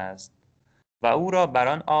کرده است و او را بر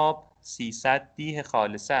آن آب 300 دیه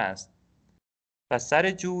خالصه است. و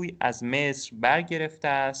سر جوی از مصر برگرفته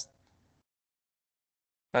است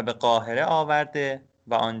و به قاهره آورده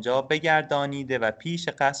و آنجا بگردانیده و پیش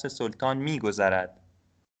قصر سلطان می‌گذرد.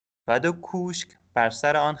 و 2 کوشک بر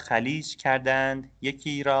سر آن خلیج کردند،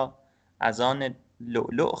 یکی را از آن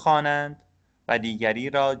لؤلؤ خوانند و دیگری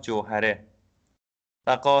را جوهره.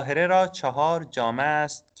 و قاهره را 4 جامع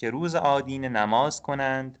است که روز آدینه نماز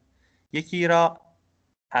کنند، یکی را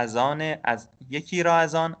از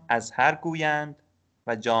آن ازهر گویند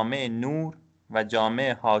و جامع نور و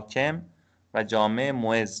جامع حاکم و جامع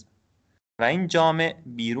معز. و این جامع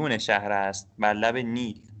بیرون شهر است بر لب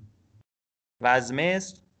نیل. و از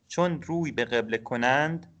مصر چون روی به قبله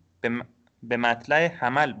کنند به مطلع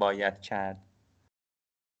حمل باید کرد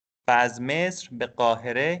و از مصر به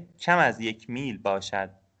قاهره کم از 1 میل باشد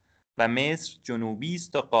و مصر جنوبی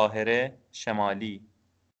است و قاهره شمالی.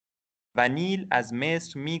 و نیل از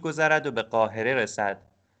مصر می‌گذرد و به قاهره رسد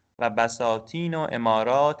و بساطین و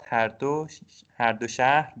عمارات هر دو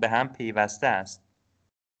شهر به هم پیوسته است.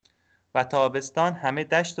 و تابستان همه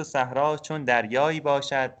دشت و صحرا چون دریایی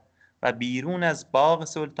باشد و بیرون از باغ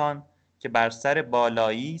سلطان که بر سر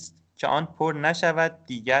بالایی است که آن پر نشود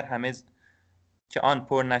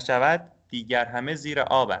دیگر همه زیر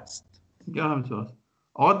آب است.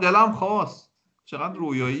 آقا دلم خواست، چقدر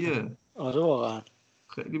رویاییه. آره واقعا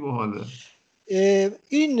خیلی باحاله.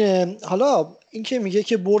 این حالا این که میگه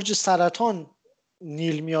که برج سرطان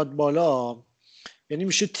نیل میاد بالا، یعنی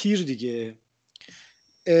میشه تیر دیگه.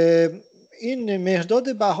 این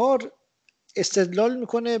مهرداد بهار استدلال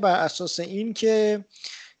میکنه بر اساس این که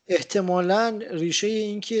احتمالاً ریشه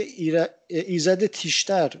این که ایزد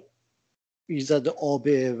تیشتر ایزد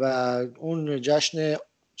آبه و اون جشن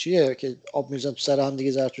چیه که آب میزن تو سر هم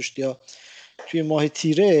دیگه زرتشتی‌ها توی ماه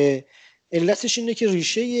تیره، علتش اینه که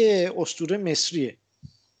ریشه اسطوره مصریه.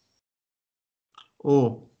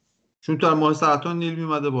 چون تو ماه سرطان نیل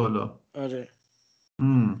میمده بالا. آره.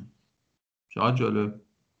 چقدر جالب.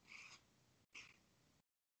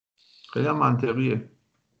 خیلی هم منطقیه.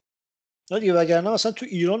 نه دیگه، وگرنه مثلا تو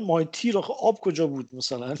ایران ماه تیر آخه آب کجا بود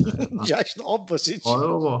مثلا؟ جشن آب واسه چی؟ آره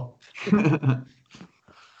بابا.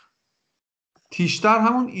 تیشتر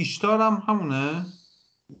همون ایشتار هم همونه؟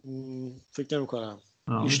 فکر نمی کنم.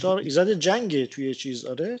 ایشتار ایزد جنگه توی چیز.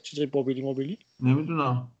 آره چیزای بابلی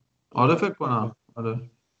نمیدونم. آره فکر کنم. آره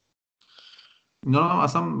اینا هم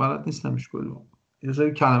اصلا بلد نیستمش کلو. یه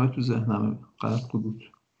سری کلمه تو ذهنمه غلط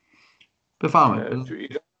بود. بفهمید. تو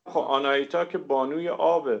ایران خب آناهیتا که بانوی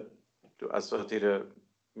آبه تو اساطیر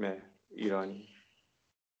ایرانی.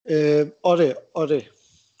 آره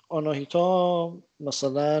آناهیتا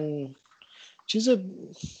مثلا چیز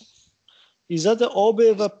ایزد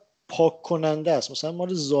آبه و پاک کننده است، مثلا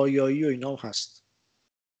مال زایایی و اینا هم هست.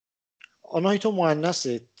 آناهیتا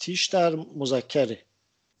مؤنثه، تیشتر مذکره.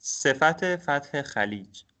 صفت فتح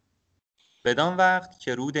خلیج. بدان وقت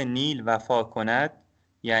که رود نیل وفا کند،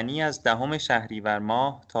 یعنی از 10 شهریور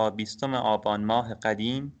ماه تا 20 آبان ماه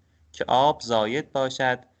قدیم که آب زاید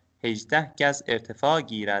باشد 18 گز ارتفاع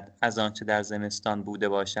گیرد از آنچه در زمستان بوده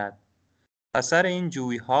باشد و سر این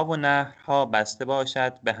جویها و نهرها بسته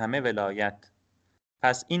باشد به همه ولایت.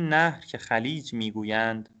 پس این نهر که خلیج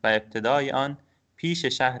میگویند و ابتدای آن پیش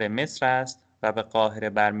شهر مصر است و به قاهره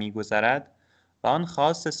برمیگذرد و آن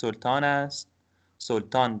خاص سلطان است،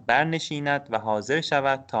 سلطان برنشیند و حاضر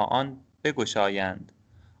شود تا آن بگشایند.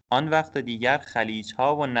 آن وقت دیگر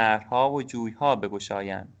خلیجها و نهرها و جویها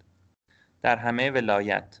بگشایند در همه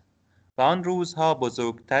ولایت. و آن روزها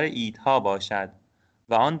بزرگتر عیدها باشد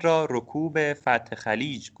و آن را رکوب فتح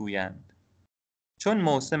خلیج گویند. چون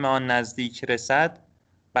موسم آن نزدیک رسد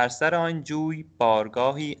بر سر آن جوی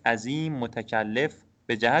بارگاهی عظیم متکلف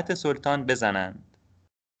به جهت سلطان بزنند.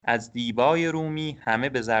 از دیبای رومی همه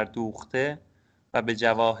به زر دوخته و به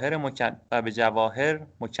جواهر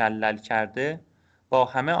مکلل کرده، با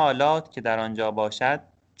همه آلات که در آنجا باشد،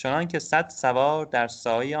 چنان که 100 سوار در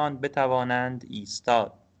سایه آن بتوانند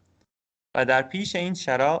ایستاد. و در پیش این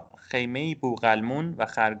شراع خیمه‌ای بوقلمون و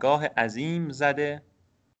خرگاه عظیم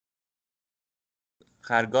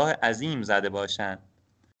زده باشند.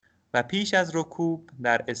 و پیش از رکوب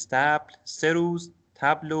در استبل 3 روز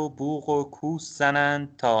طبل و بوق و کوس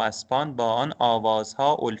زنند تا اسبان با آن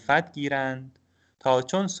آوازها الفت گیرند، تا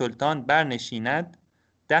چون سلطان برنشیند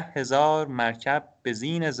 10,000 مرکب به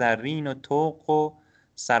زین زرین و طوق و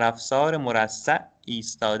سرافسار مرصع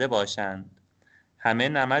ایستاده باشند. همه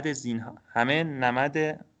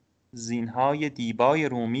نمد زینهای دیبای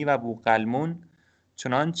رومی و بوقلمون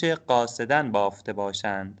چنانچه قاصدن بافته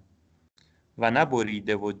باشند و نه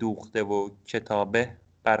بریده و دوخته، و کتابه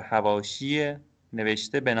بر حواشی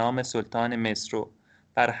نوشته به نام سلطان مصر، و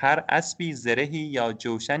بر هر اسبی زرهی یا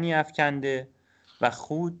جوشنی افکنده و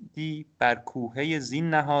خودی بر کوهه زین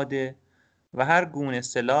نهاده و هر گونه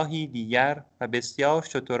سلاحی دیگر و بسیار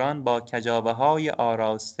شتران با کجاوه های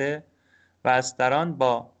آراسته و استران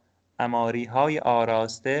با عماری های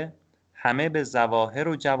آراسته، همه به ظواهر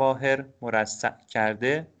و جواهر مرصع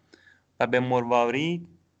کرده و به مروارید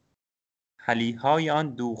حلیهای آن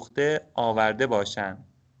دوخته آورده باشند.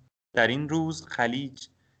 در این روز خلیج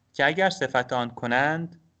که اگر صفت آن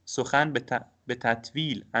کنند سخن به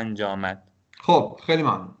تطویل انجامد. خب خیلی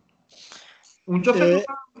ممنون. اونجا فکر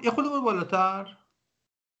کنم یه خود برو بالاتر،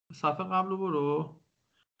 صفحه قبل رو برو.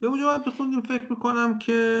 به اونجا باید بخوندیم فکر میکنم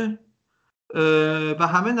که و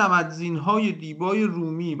همه نمدزینهای دیبای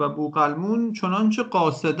رومی و بوقلمون چنانچه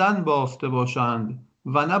قاصدن بافته باشند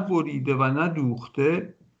و نه بریده و نه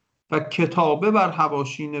دوخته و کتابه بر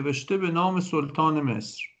حواشی نوشته به نام سلطان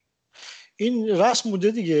مصر. این رسم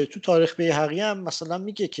بوده دیگه. تو تاریخ بیهقی هم مثلا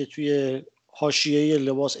میگه که توی حاشیه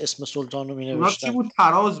لباس اسم سلطان رو مینوشتن. چی بود؟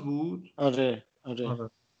 تراز بود؟ آره.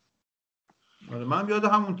 من بیاد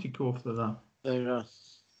همون تیکه افتادم. دقیقا.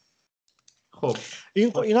 خب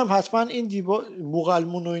اینم حتما این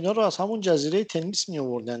بوقلمون و اینا رو از همون جزیره تنیس می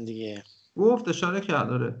آوردن دیگه. گفت اشاره کرد.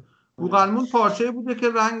 داره بوقلمون پارچه بوده که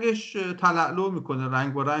رنگش تلالو میکنه،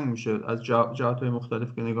 رنگ با رنگ میشه از جهات‌های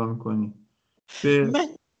مختلف که نگاه میکنی.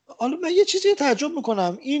 من یه چیزی تعجب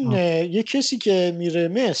میکنم. این یه کسی که میره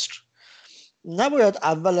مصر نباید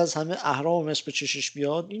اول از همه اهرام مصر به چشش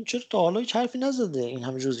بیاد؟ این چرا تا حالا هیچ حرفی نزده؟ این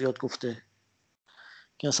همه جزئیات گفته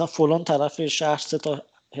که مثلا فلان طرف شهر 3 تا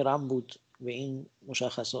هرم بود به این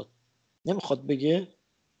مشخصات. نمیخواد بگه؟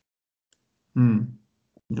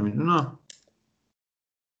 نمیدونم،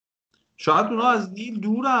 شاید اونا از نیل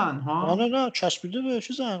دورن ها. نه چسبیده به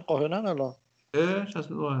چیزن، قاهرن الان.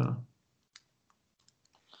 چسبیده قاهرن.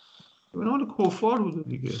 اونا مال کفار بوده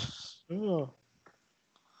دیگه.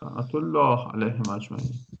 لعنت الله علیهم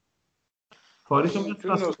اجمعین. تاریخ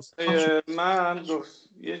من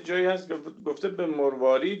یه جایی هست گفته به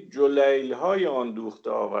مروارید جلیل های آن دوخته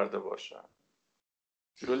آورده باشن.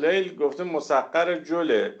 جلیل گفته مسقر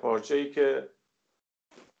جله، پارچه‌ای که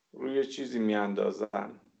روی چیزی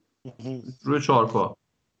میاندازن، روی چارپا.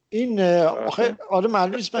 این آره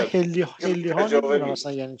معلوم نیست. من هلی ها نمیدونم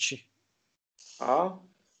اصلا یعنی چی.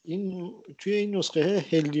 این توی این نسخه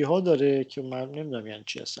هلی ها داره که من نمیدونم یعنی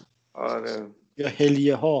چی اصلا. آره. یا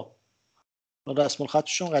هلیه ها. رسم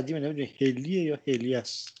الخطشون قدیمه، نمیدونم هلیه یا هلی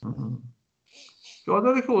است. جا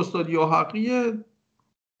داره که استاد یاحقی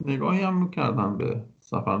نگاهی هم میکردم به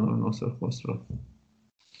سفرنامه ناصرخسرو.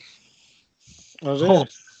 آره.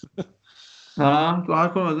 نه تو هر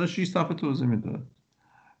کدوم از 6 صفحه توضیح میده.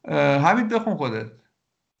 همین بخون خودت.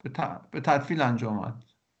 به تطفیل انجامد.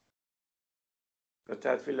 به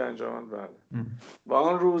تطفیل انجامد. بله. و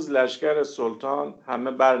آن روز لشکر سلطان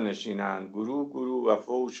همه برنشینند، گروه گروه و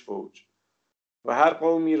فوج فوج، و هر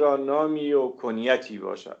قومی را نامی و کنیتی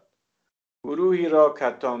باشد. گروهی را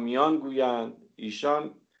کتامیان گویند،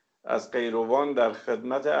 ایشان از قیروان در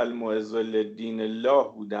خدمت المعز للدین الله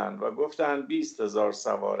بودند و گفتند 20,000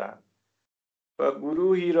 سوارند. و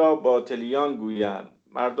گروهی را باطلیان گویند،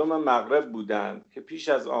 مردم مغرب بودند که پیش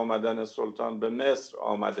از آمدن سلطان به مصر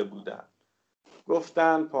آمده بودند،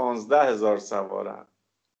 گفتند 15,000 سوارند.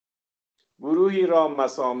 گروهی را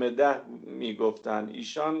مسامده می گفتند،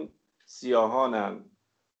 ایشان سیاهانند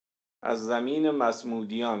از زمین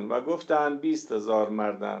مسمودیان و گفتند 20,000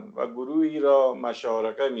 مردند. و گروهی را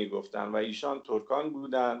مشارقه می گفتند و ایشان ترکان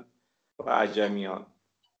بودند و عجمیان.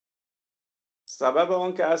 سبب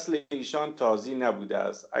آن که اصل ایشان تازی نبوده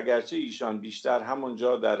است، اگرچه ایشان بیشتر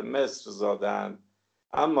همونجا در مصر زادند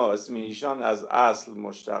اما اسم ایشان از اصل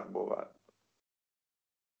مشتق بود.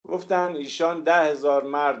 گفتند ایشان 10,000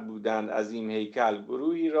 مرد بودند از این هیکل.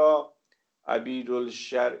 گروهی را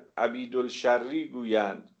عبیدالشری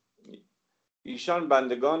گویند. ایشان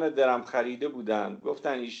بندگان درم خریده بودند.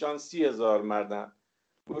 گفتند ایشان 30,000 مردند.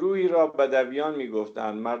 گروهی را بدویان می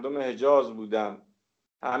گفتند. مردم حجاز بودند،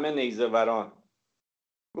 همه نیزه وران.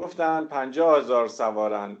 گفتند 50,000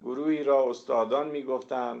 سوارند. گروهی را استادان می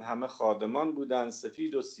گفتند، همه خادمان بودند،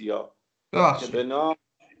 سفید و سیاه. ببخشید به نام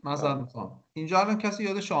مثلا میخوام اینجا الان کسی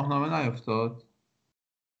یاد شاهنامه نیفتاد؟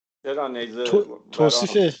 چرا نیزه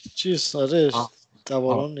توصیف چیز؟ آره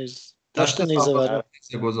دواران نیزه، دشت نیزه وران،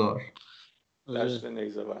 دشت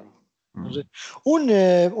نیزه وران.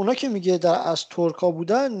 اونا که میگه از ترکا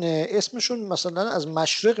بودن، اسمشون مثلا از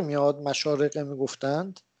مشرق میاد، مشارقه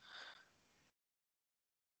میگفتند،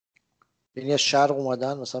 یعنی از شرق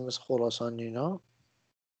اومدن، مثلا مثل خراسان اینا.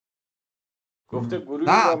 گفته گروهی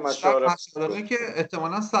را مشارقه که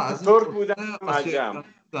احتمالاً از ترک بودن، پنجم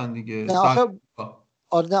بودن دیگه.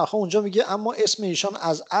 نه آخه اونجا میگه اما اسم ایشان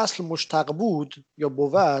از اصل مشتق بود یا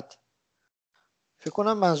بود. فکر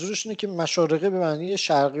کنم منظورش اینه که مشارقه به معنی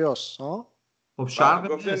شرقی هست. خب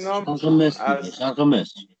شرق مصر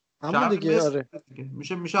همون دیگه. آره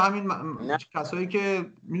میشه همین کسایی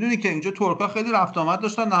که میدونی که اینجا ترکا خیلی رفت آمد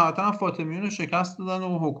داشتن، نهایتا هم فاطمیون رو شکست دادن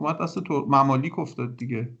و حکومت دست ممالیک افتاد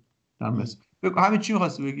دیگه در مصر. همین چی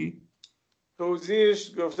می‌خواستی بگی؟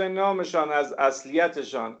 توضیحش گفته نامشان از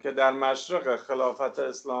اصلیتشان که در مشرق خلافت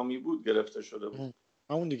اسلامی بود گرفته شده بود.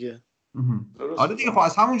 همون دیگه. آره دیگه، خب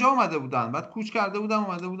از همونجا اومده بودن، بعد کوچ کرده بودن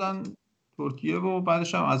اومده بودن ترکیه و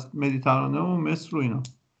بعدش هم از مدیترانه و مصر و اینا.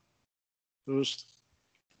 درست.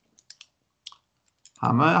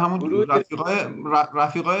 همون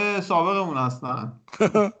رفیقای سابقمون هستن.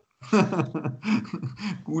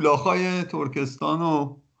 گولاخای ترکستان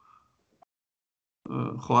و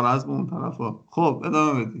خوارزم اون طرفا. خب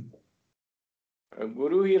ادامه بدید.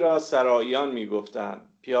 گروهی را سراییان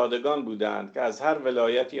میگفتند، پیادگان بودند که از هر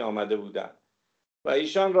ولایتی آمده بودند و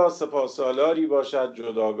ایشان را سپاسسالاری باشد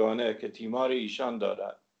جداگانه که تیمار ایشان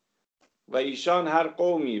دارد و ایشان هر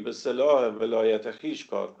قومی به صلاح ولایت خیش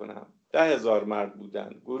کار کنند. 10,000 مرد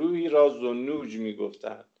بودند. گروهی را ذوالنوج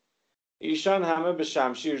میگفتند. ایشان همه به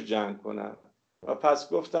شمشیر جنگ کنند و پس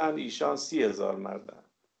گفتند ایشان 30,000 مردند.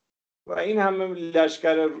 و این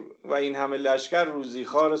همه لشکر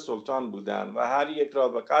روزیخوار سلطان بودند و هر یک را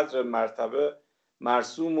به قدر مرتبه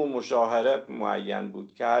مرسوم و مشاهره معین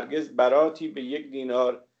بود که هرگز براتی به 1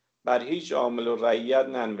 دینار بر هیچ عامل و رعیت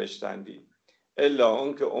ننوشتندی الا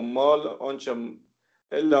آنکه عمال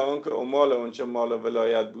آنچه مال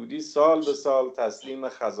ولایت بودی سال به سال تسلیم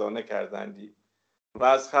خزانه کردندی و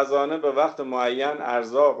از خزانه به وقت معین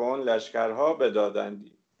ارزاق آن لشکرها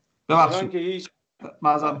بدادندی. ببخشید که هیچ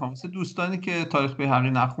معذرت میخوام، مثل دوستانی که تاریخ بیهقی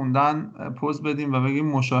نخوندن پوز بدیم و بگیم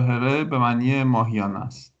مشاهره به معنی ماهیانه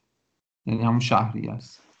است، یعنی همون شهری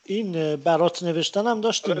است. این برات نوشتن هم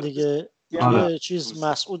داشتیم دیگه. آره. چیز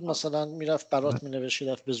مسعود مثلا میرفت برات مینوشت،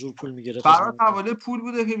 رفت به زور پول میگرفت. برات حواله پول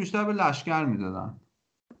بوده که بیشتر به لشکر میدادن،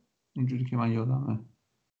 اینجوری که من یادمه.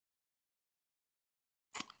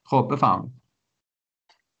 خب بفهمید.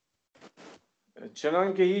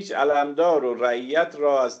 چنان که هیچ علمدار و رعیت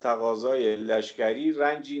را از تقاضای لشکری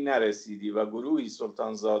رنجی نرسیدی و گروهی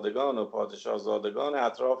سلطانزادگان و پادشاهزادگان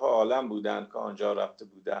اطراف عالم بودند که آنجا رفته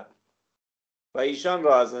بودند و ایشان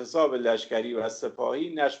را از حساب لشکری و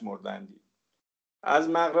سپاهی نشمردندی. از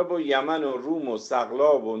مغرب و یمن و روم و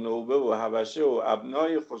سقلاب و نوبه و حبشه و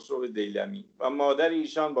ابنای خسرو دیلمی و مادر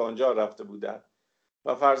ایشان به آنجا رفته بودند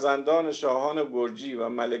و فرزندان شاهان گرجی و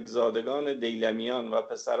ملکزادگان دیلمیان و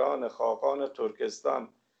پسران خاقان ترکستان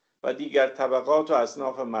و دیگر طبقات و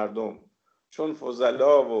اصناف مردم چون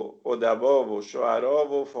فضلا و ادبا و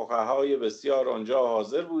شعرا و فقهای بسیار آنجا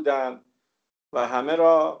حاضر بودند و همه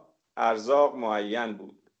را ارزاق معین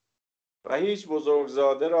بود و هیچ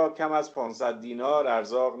بزرگزاده را کم از 500 دینار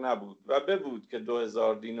ارزاق نبود و ببود که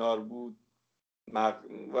 2000 دینار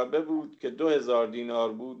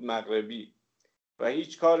بود مغربی و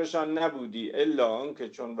هیچ کارشان نبودی الا آنکه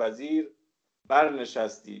چون وزیر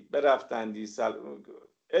برنشستی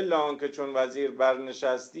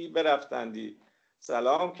برفتندی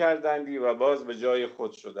سلام کردندی و باز به جای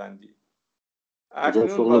خود شدندی.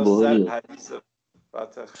 اکنون با حدیث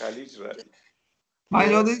فتح خلیج روی.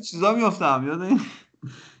 من یاد این چیزا میافتم،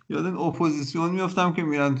 یاد این اپوزیسیون میافتم که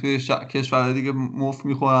میرن توی کشورهای دیگه مفت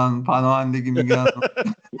میخورن، پناهندگی میگن.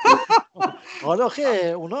 حالا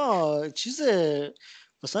آخه اونا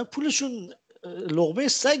مثلا پولشون لقمه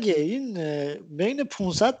سگه. این بین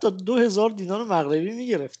 500 تا 2000 دینار مغربی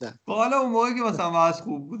میگرفتن. حالا اون موقعی که مثلا وضع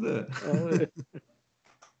خوب بوده.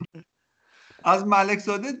 از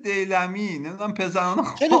ملکزاده دیلمی نمیدونم پسران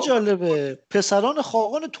خیلی جالبه. پسران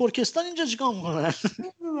خاقان ترکستان اینجا چیکار میکنن؟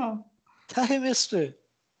 ته مصر.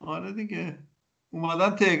 آره دیگه اومدن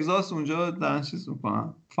تگزاس اونجا دارن چیز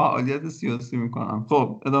میکنن، فعالیت سیاسی میکنن.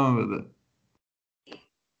 خب ادامه بده.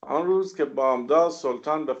 آن روز که بامداد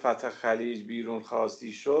سلطان به فتح خلیج بیرون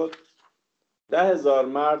خواستی شد، 10,000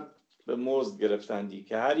 مرد به مزد گرفتندی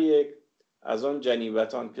که هر یک از آن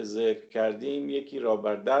جنیبتان که ذکر کردیم یکی را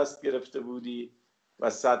بر دست گرفته بودی و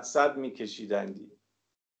 100 میکشیدندی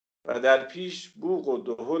و در پیش بوق و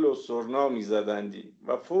دهل و سرنا میزدندی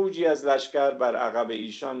و فوجی از لشکر بر عقب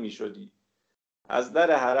ایشان میشدی. از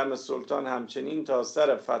در حرم سلطان همچنین تا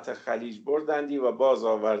سر فتح خلیج بردندی و باز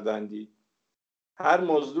آوردندی. هر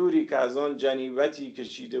مزدوری که از آن جنیبتی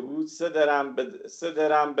کشیده بود 3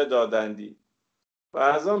 درم بدادندی و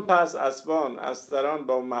از آن پس اسبان استران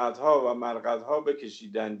با مدها و مرقدها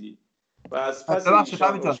بکشیدندی و از پس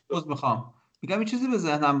ایشان میگم این چیزی به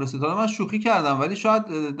ذهنم رسید. حالا من شوخی کردم ولی شاید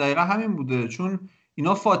دقیقا همین بوده، چون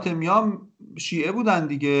اینا فاطمی‌ها شیعه بودن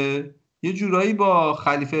دیگه، یه جورایی با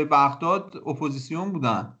خلیفه بغداد اپوزیسیون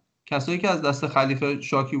بودن. کسایی که از دست خلیفه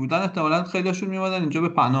شاکی بودن احتمالاً خیلیشون میومدن اینجا به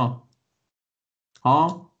پناه.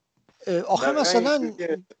 ها آخه مثلا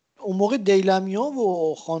اون موقع دیلمی‌ها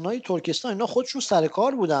و خانهای ترکستان اینا خودشون سر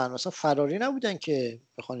کار بودن، مثلا فراری نبودن که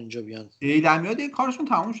بخوان اینجا بیان. دیلمی‌ها دیگه کارشون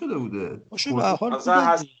تموم شده بوده.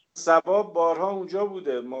 مثلا صبا بارها اونجا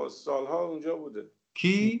بوده، سالها اونجا بوده.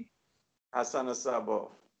 کی؟ حسن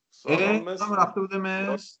صبا هم رفته بوده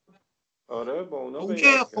مصر. آره با اونا اون که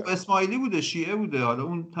خب اسماعیلی بوده، شیعه بوده، حالا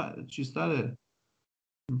اون چیزتره.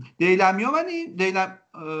 دیلمی‌ها ولی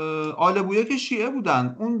آل بویه که شیعه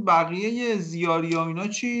بودن. اون بقیه زیاریا اینا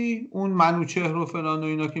چی؟ اون منوچهر و فلان و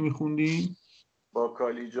اینا که میخوندی؟ با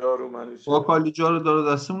کالیجار و منوچهر. با کالیجار و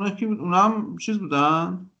دار دسته اونا که اونا هم چیز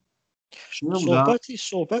بودن؟ شیعه بودن؟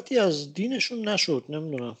 صحبتی از دینشون نشد،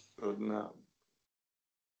 نمیدونم. نه.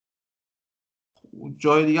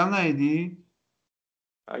 جای دیگه هم ندیدی؟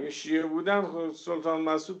 اگه شیعه بودن سلطان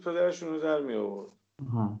مسعود پدرشون رو در می آورد.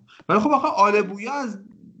 ولی خب آخه آل بویه از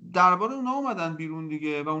دربار اونا اومدن بیرون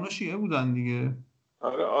دیگه و اونا شیعه بودن دیگه.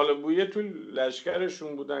 آره آل بویه تو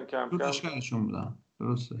لشکرشون بودن، کم کم لشکرشون بودن،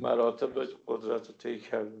 درسته. مراتب قدرت رو طی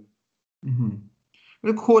کردن.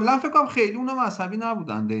 ولی کلا فکر کنم خیلی اونا مذهبی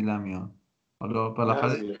نبودن دیلمیان. حالا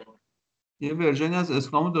بالاخره یه ورژنی از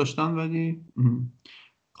اسلامو داشتن ولی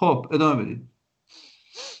خب ادامه بدید.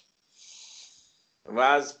 و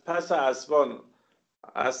از پس اسبان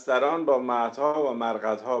استران با مدها و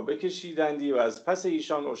مرقدها بکشیدندی و از پس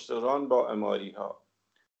ایشان اشتران با اماریها.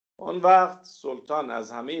 آن وقت سلطان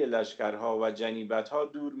از همه لشکرها و جنیبتها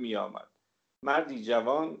دور می آمد. مردی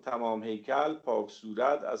جوان تمام هیکل پاک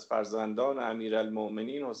صورت از فرزندان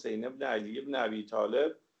امیرالمؤمنین حسین ابن علی ابن ابی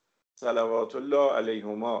طالب صلوات الله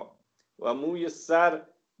علیهما و موی سر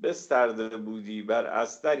بسترده بودی بر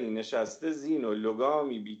استری نشسته زین و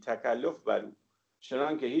لگامی بی تکلف بر او،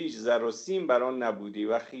 چنان که هیچ زر و سیم بر آن نبودی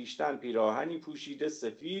و خیشتن پیراهنی پوشیده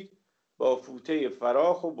سفید با فوطه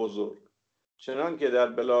فراخ و بزرگ، چنان که در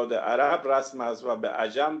بلاد عرب رسم است و به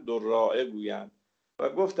عجم دراعه گویند و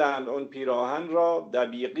گفتند اون پیراهن را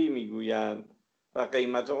دبیقی میگویند و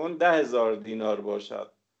قیمت اون 10,000 دینار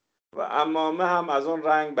باشد و عمامه هم از اون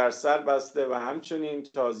رنگ بر سر بسته و همچنین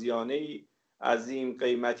تازیانه‌ای عظیم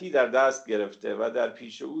قیمتی در دست گرفته و در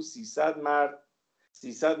پیش او 300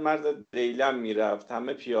 مرد دیلم میرفت،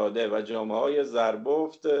 همه پیاده و جامه‌های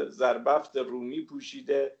زربفت رومی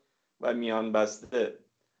پوشیده و میان بسته،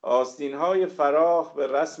 آستین‌های فراخ به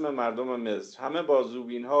رسم مردم مصر، همه با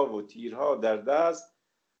زوبین‌ها و تیرها در دست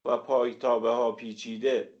و پایتابه‌ها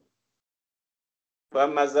پیچیده و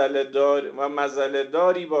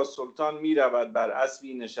مزله‌داری با سلطان می رود بر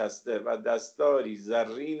اسبی نشسته و دستاری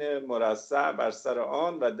زرین مرصع بر سر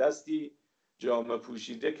آن و دستی جامه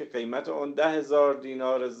پوشیده که قیمت آن 10,000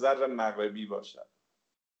 دینار زر مغربی باشد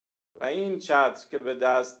و این چتر که به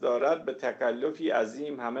دست دارد به تکلفی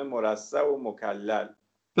عظیم همه مرصع و مکلل.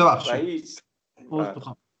 ببخشید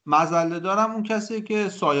مزله دارم اون کسی که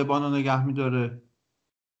سایبانو نگه می‌داره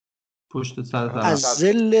پشت سر طرف از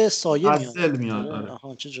ظل سایه میاد. از ظل میاد.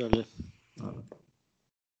 آها چه جالب.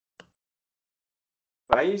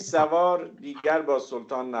 و هیچ سوار دیگر با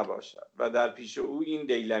سلطان نباشد و در پیش او این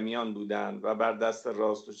دیلمیان بودند و بر دست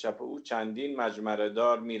راست و چپ او چندین مجمره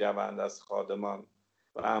دار می روند از خادمان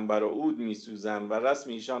و عنبر و عود می سوزند و رسم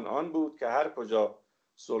ایشان آن بود که هر کجا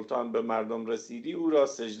سلطان به مردم رسیدی او را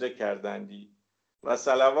سجده کردندی و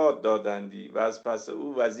صلوات دادندی و از پس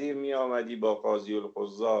او وزیر می آمدی با قاضی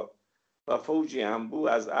القضات و فوجی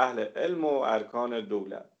انبوه از اهل علم و ارکان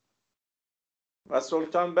دولت و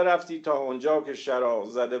سلطان برفتی تا اونجا که شراق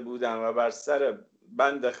زده بودند و بر سر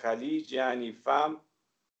بند خلیج یعنی فم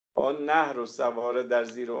آن نهر و سواره در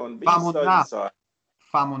زیر آن بایستادی ساعت.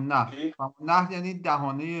 فم النهر یعنی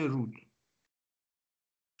دهانه رود.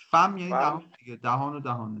 فم یعنی دهان دیگه، دهان و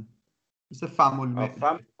دهانه، مثل فم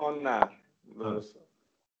آن نهر درست.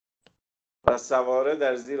 و سواره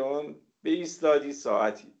در زیر آن بایستادی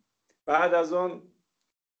ساعتی. بعد از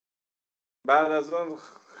آن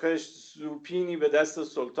خشت سوپینی به دست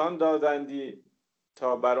سلطان دادندی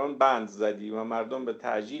تا بر آن بند زدی و مردم به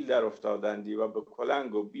تعجیل در افتادندی و به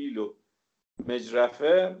کلنگ و بیل و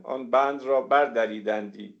مجرفه آن بند را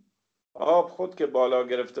بردریدندی. آب خود که بالا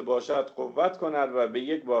گرفته باشد قوت کند و به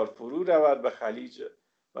یک بار فرو رود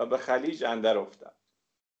به خلیج اندر افتد.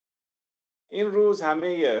 این روز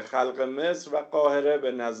همه خلق مصر و قاهره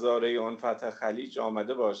به نظاره آن فتح خلیج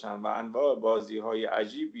آمده باشند و انواع بازی‌های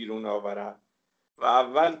عجیب بیرون آورند و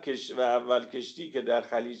اول کشتی که در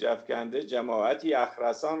خلیج افکنده جماعتی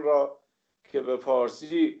اخرسان را که به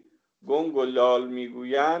فارسی گنگ و لال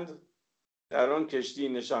میگویند در آن کشتی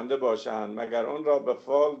نشانده باشند، مگر آن را به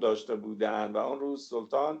فال داشته بودند و آن روز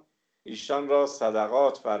سلطان ایشان را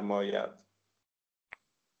صدقات فرماید.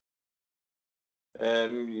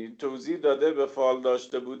 توضیح داده به فال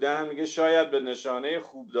داشته بودن، میگه شاید به نشانه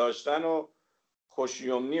خوب داشتن و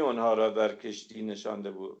خوشیومنی اونها را در کشتی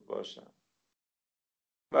نشانده باشند.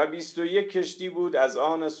 و 21 کشتی بود از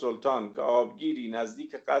آن سلطان که آبگیری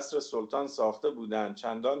نزدیک قصر سلطان ساخته بودند،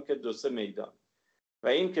 چندان که 2-3 میدان. و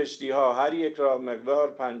این کشتی ها هر یک را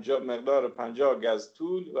مقدار 50 گز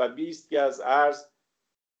طول و 20 گز عرض،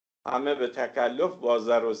 همه به تکلف با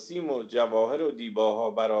زر و سیم و جواهر و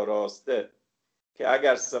دیباها برآراسته، که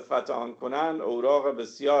اگر صفت آن کنند اوراق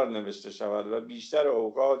بسیار نوشته شود. و بیشتر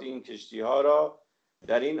اوقات این کشتی ها را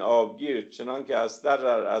در این آبگیر چنان که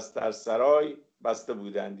استر سرای بسته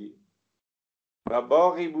بودندی. و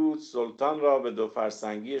باغی بود سلطان را به 2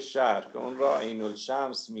 فرسنگی شهر که اون را عین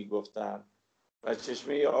الشمس می گفتند و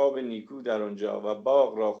چشمه آب نیکو در آنجا، و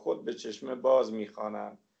باغ را خود به چشمه باز می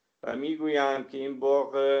خوانند و می گویند که این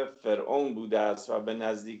باغ فرعون بوده است. و به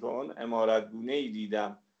نزدیک آن عمارتگونه‌ای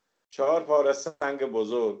دیدم، 4 پاره سنگ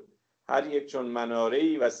بزرگ، هر یک چون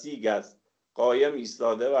مناره‌ای و 30 گز قایم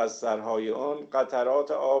ایستاده و از سرهای آن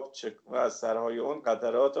قطرات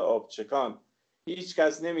آب چکان. هیچ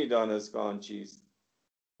کس نمی‌دانست که آن چیست.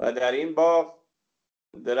 و در این باغ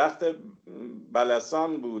درخت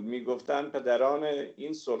بلسان بود. می‌گفتند پدران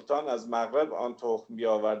این سلطان از مغرب آن تخم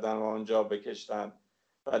بیاوردند و آنجا بکشتند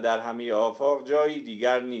و در همه آفاق جایی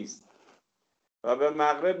دیگر نیست و به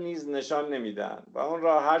مغرب نیز نشان نمیدهند. و آن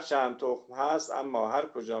را هر چند تخم هست اما هر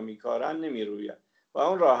کجا میکارند نمیروید. و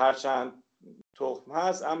آن را هر چند تخم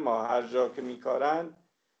هست اما هر جا که میکارند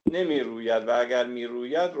نمیروید و اگر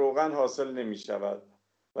میروید روغن حاصل نمیشود.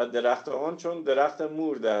 و درخت آن چون درخت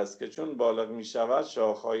مورد است که چون بالغ میشود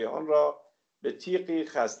شاخهای آن را به تیغی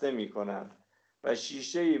خسته میکنند و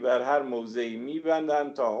شیشه‌ای بر هر موضعی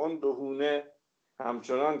میبندند تا آن دهونه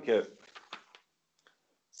همچنان که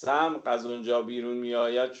سم از اونجا بیرون می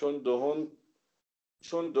آید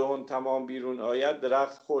چون دهن تمام بیرون آید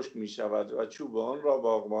درخت خشک می شود و چوب آن را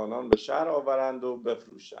باغبانان به شهر آورند و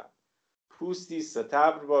بفروشند. پوستی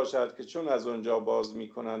ستبر باشد که چون از اونجا باز می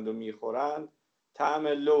کنند و می خورند طعم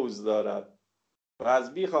لوز دارد و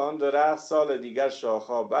از بیخ آن درخت سال دیگر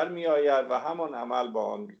شاخها بر می آید و همان عمل با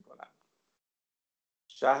آن می کنند.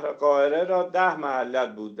 شهر قاهره را 10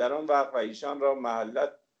 محلت بود در آن وقت و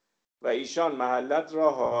ایشان محلت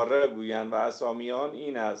را حاره گویند و اسامی آن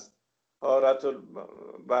این است: حارت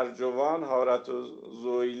البرجوان، حارت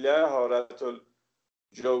الزویله، حارت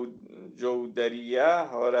الجودریه،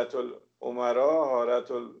 حارت الامرا،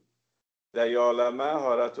 حارت الدیالمه،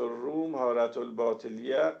 حارت الروم، حارت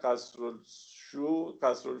الباطلیه،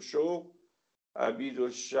 قصر الشوق، عبید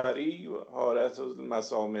الشری، حارت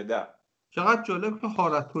المسامده. چقدر جالب که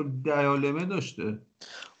حارت الدیالمه داشته.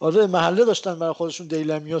 آره محله داشتن برای خودشون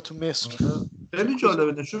دیلمیا تو مصر. خیلی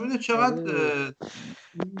جالبه، نشون میده چقدر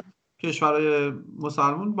کشورهای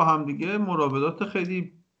مسلمان با هم دیگه مراودات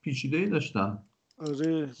خیلی پیچیده‌ای داشتن.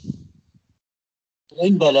 آره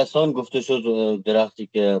این بلسان گفته شد درختی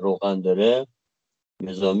که روغن داره.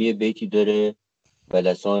 نظامی بیتی داره: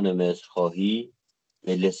 بلسان مصر خواهی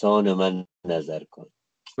به لسان من نظر کن.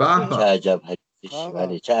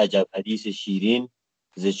 چه عجب حدیث شیرین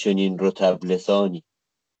ز چنین رطب لسانی.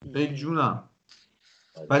 ای جونم.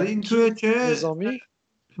 ولی این توی چه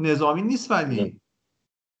نظامی نیست، ولی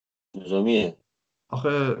نظامیه.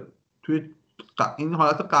 آخه توی این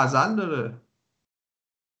حالت غزل داره.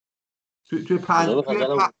 توی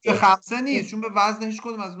خمسه نیست، چون به وزن هیچ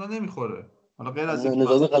کدوم از اونها نمیخوره. حالا غیر از این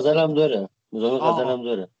نظامی غزل هم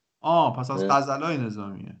داره. پس از غزلای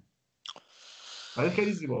نظامیه. ولی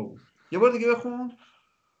خیلی زیبا بود. یه بار دیگه بخون.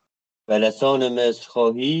 به لسان مصر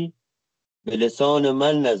خواهی به لسان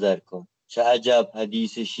من نظر کن، چه عجب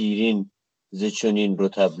حدیث شیرین ز چنین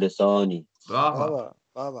رطب لسانی.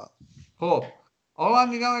 بابا خب آقا من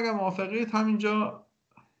میگم اگه موافقید همینجا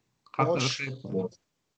ختم خیر کنم.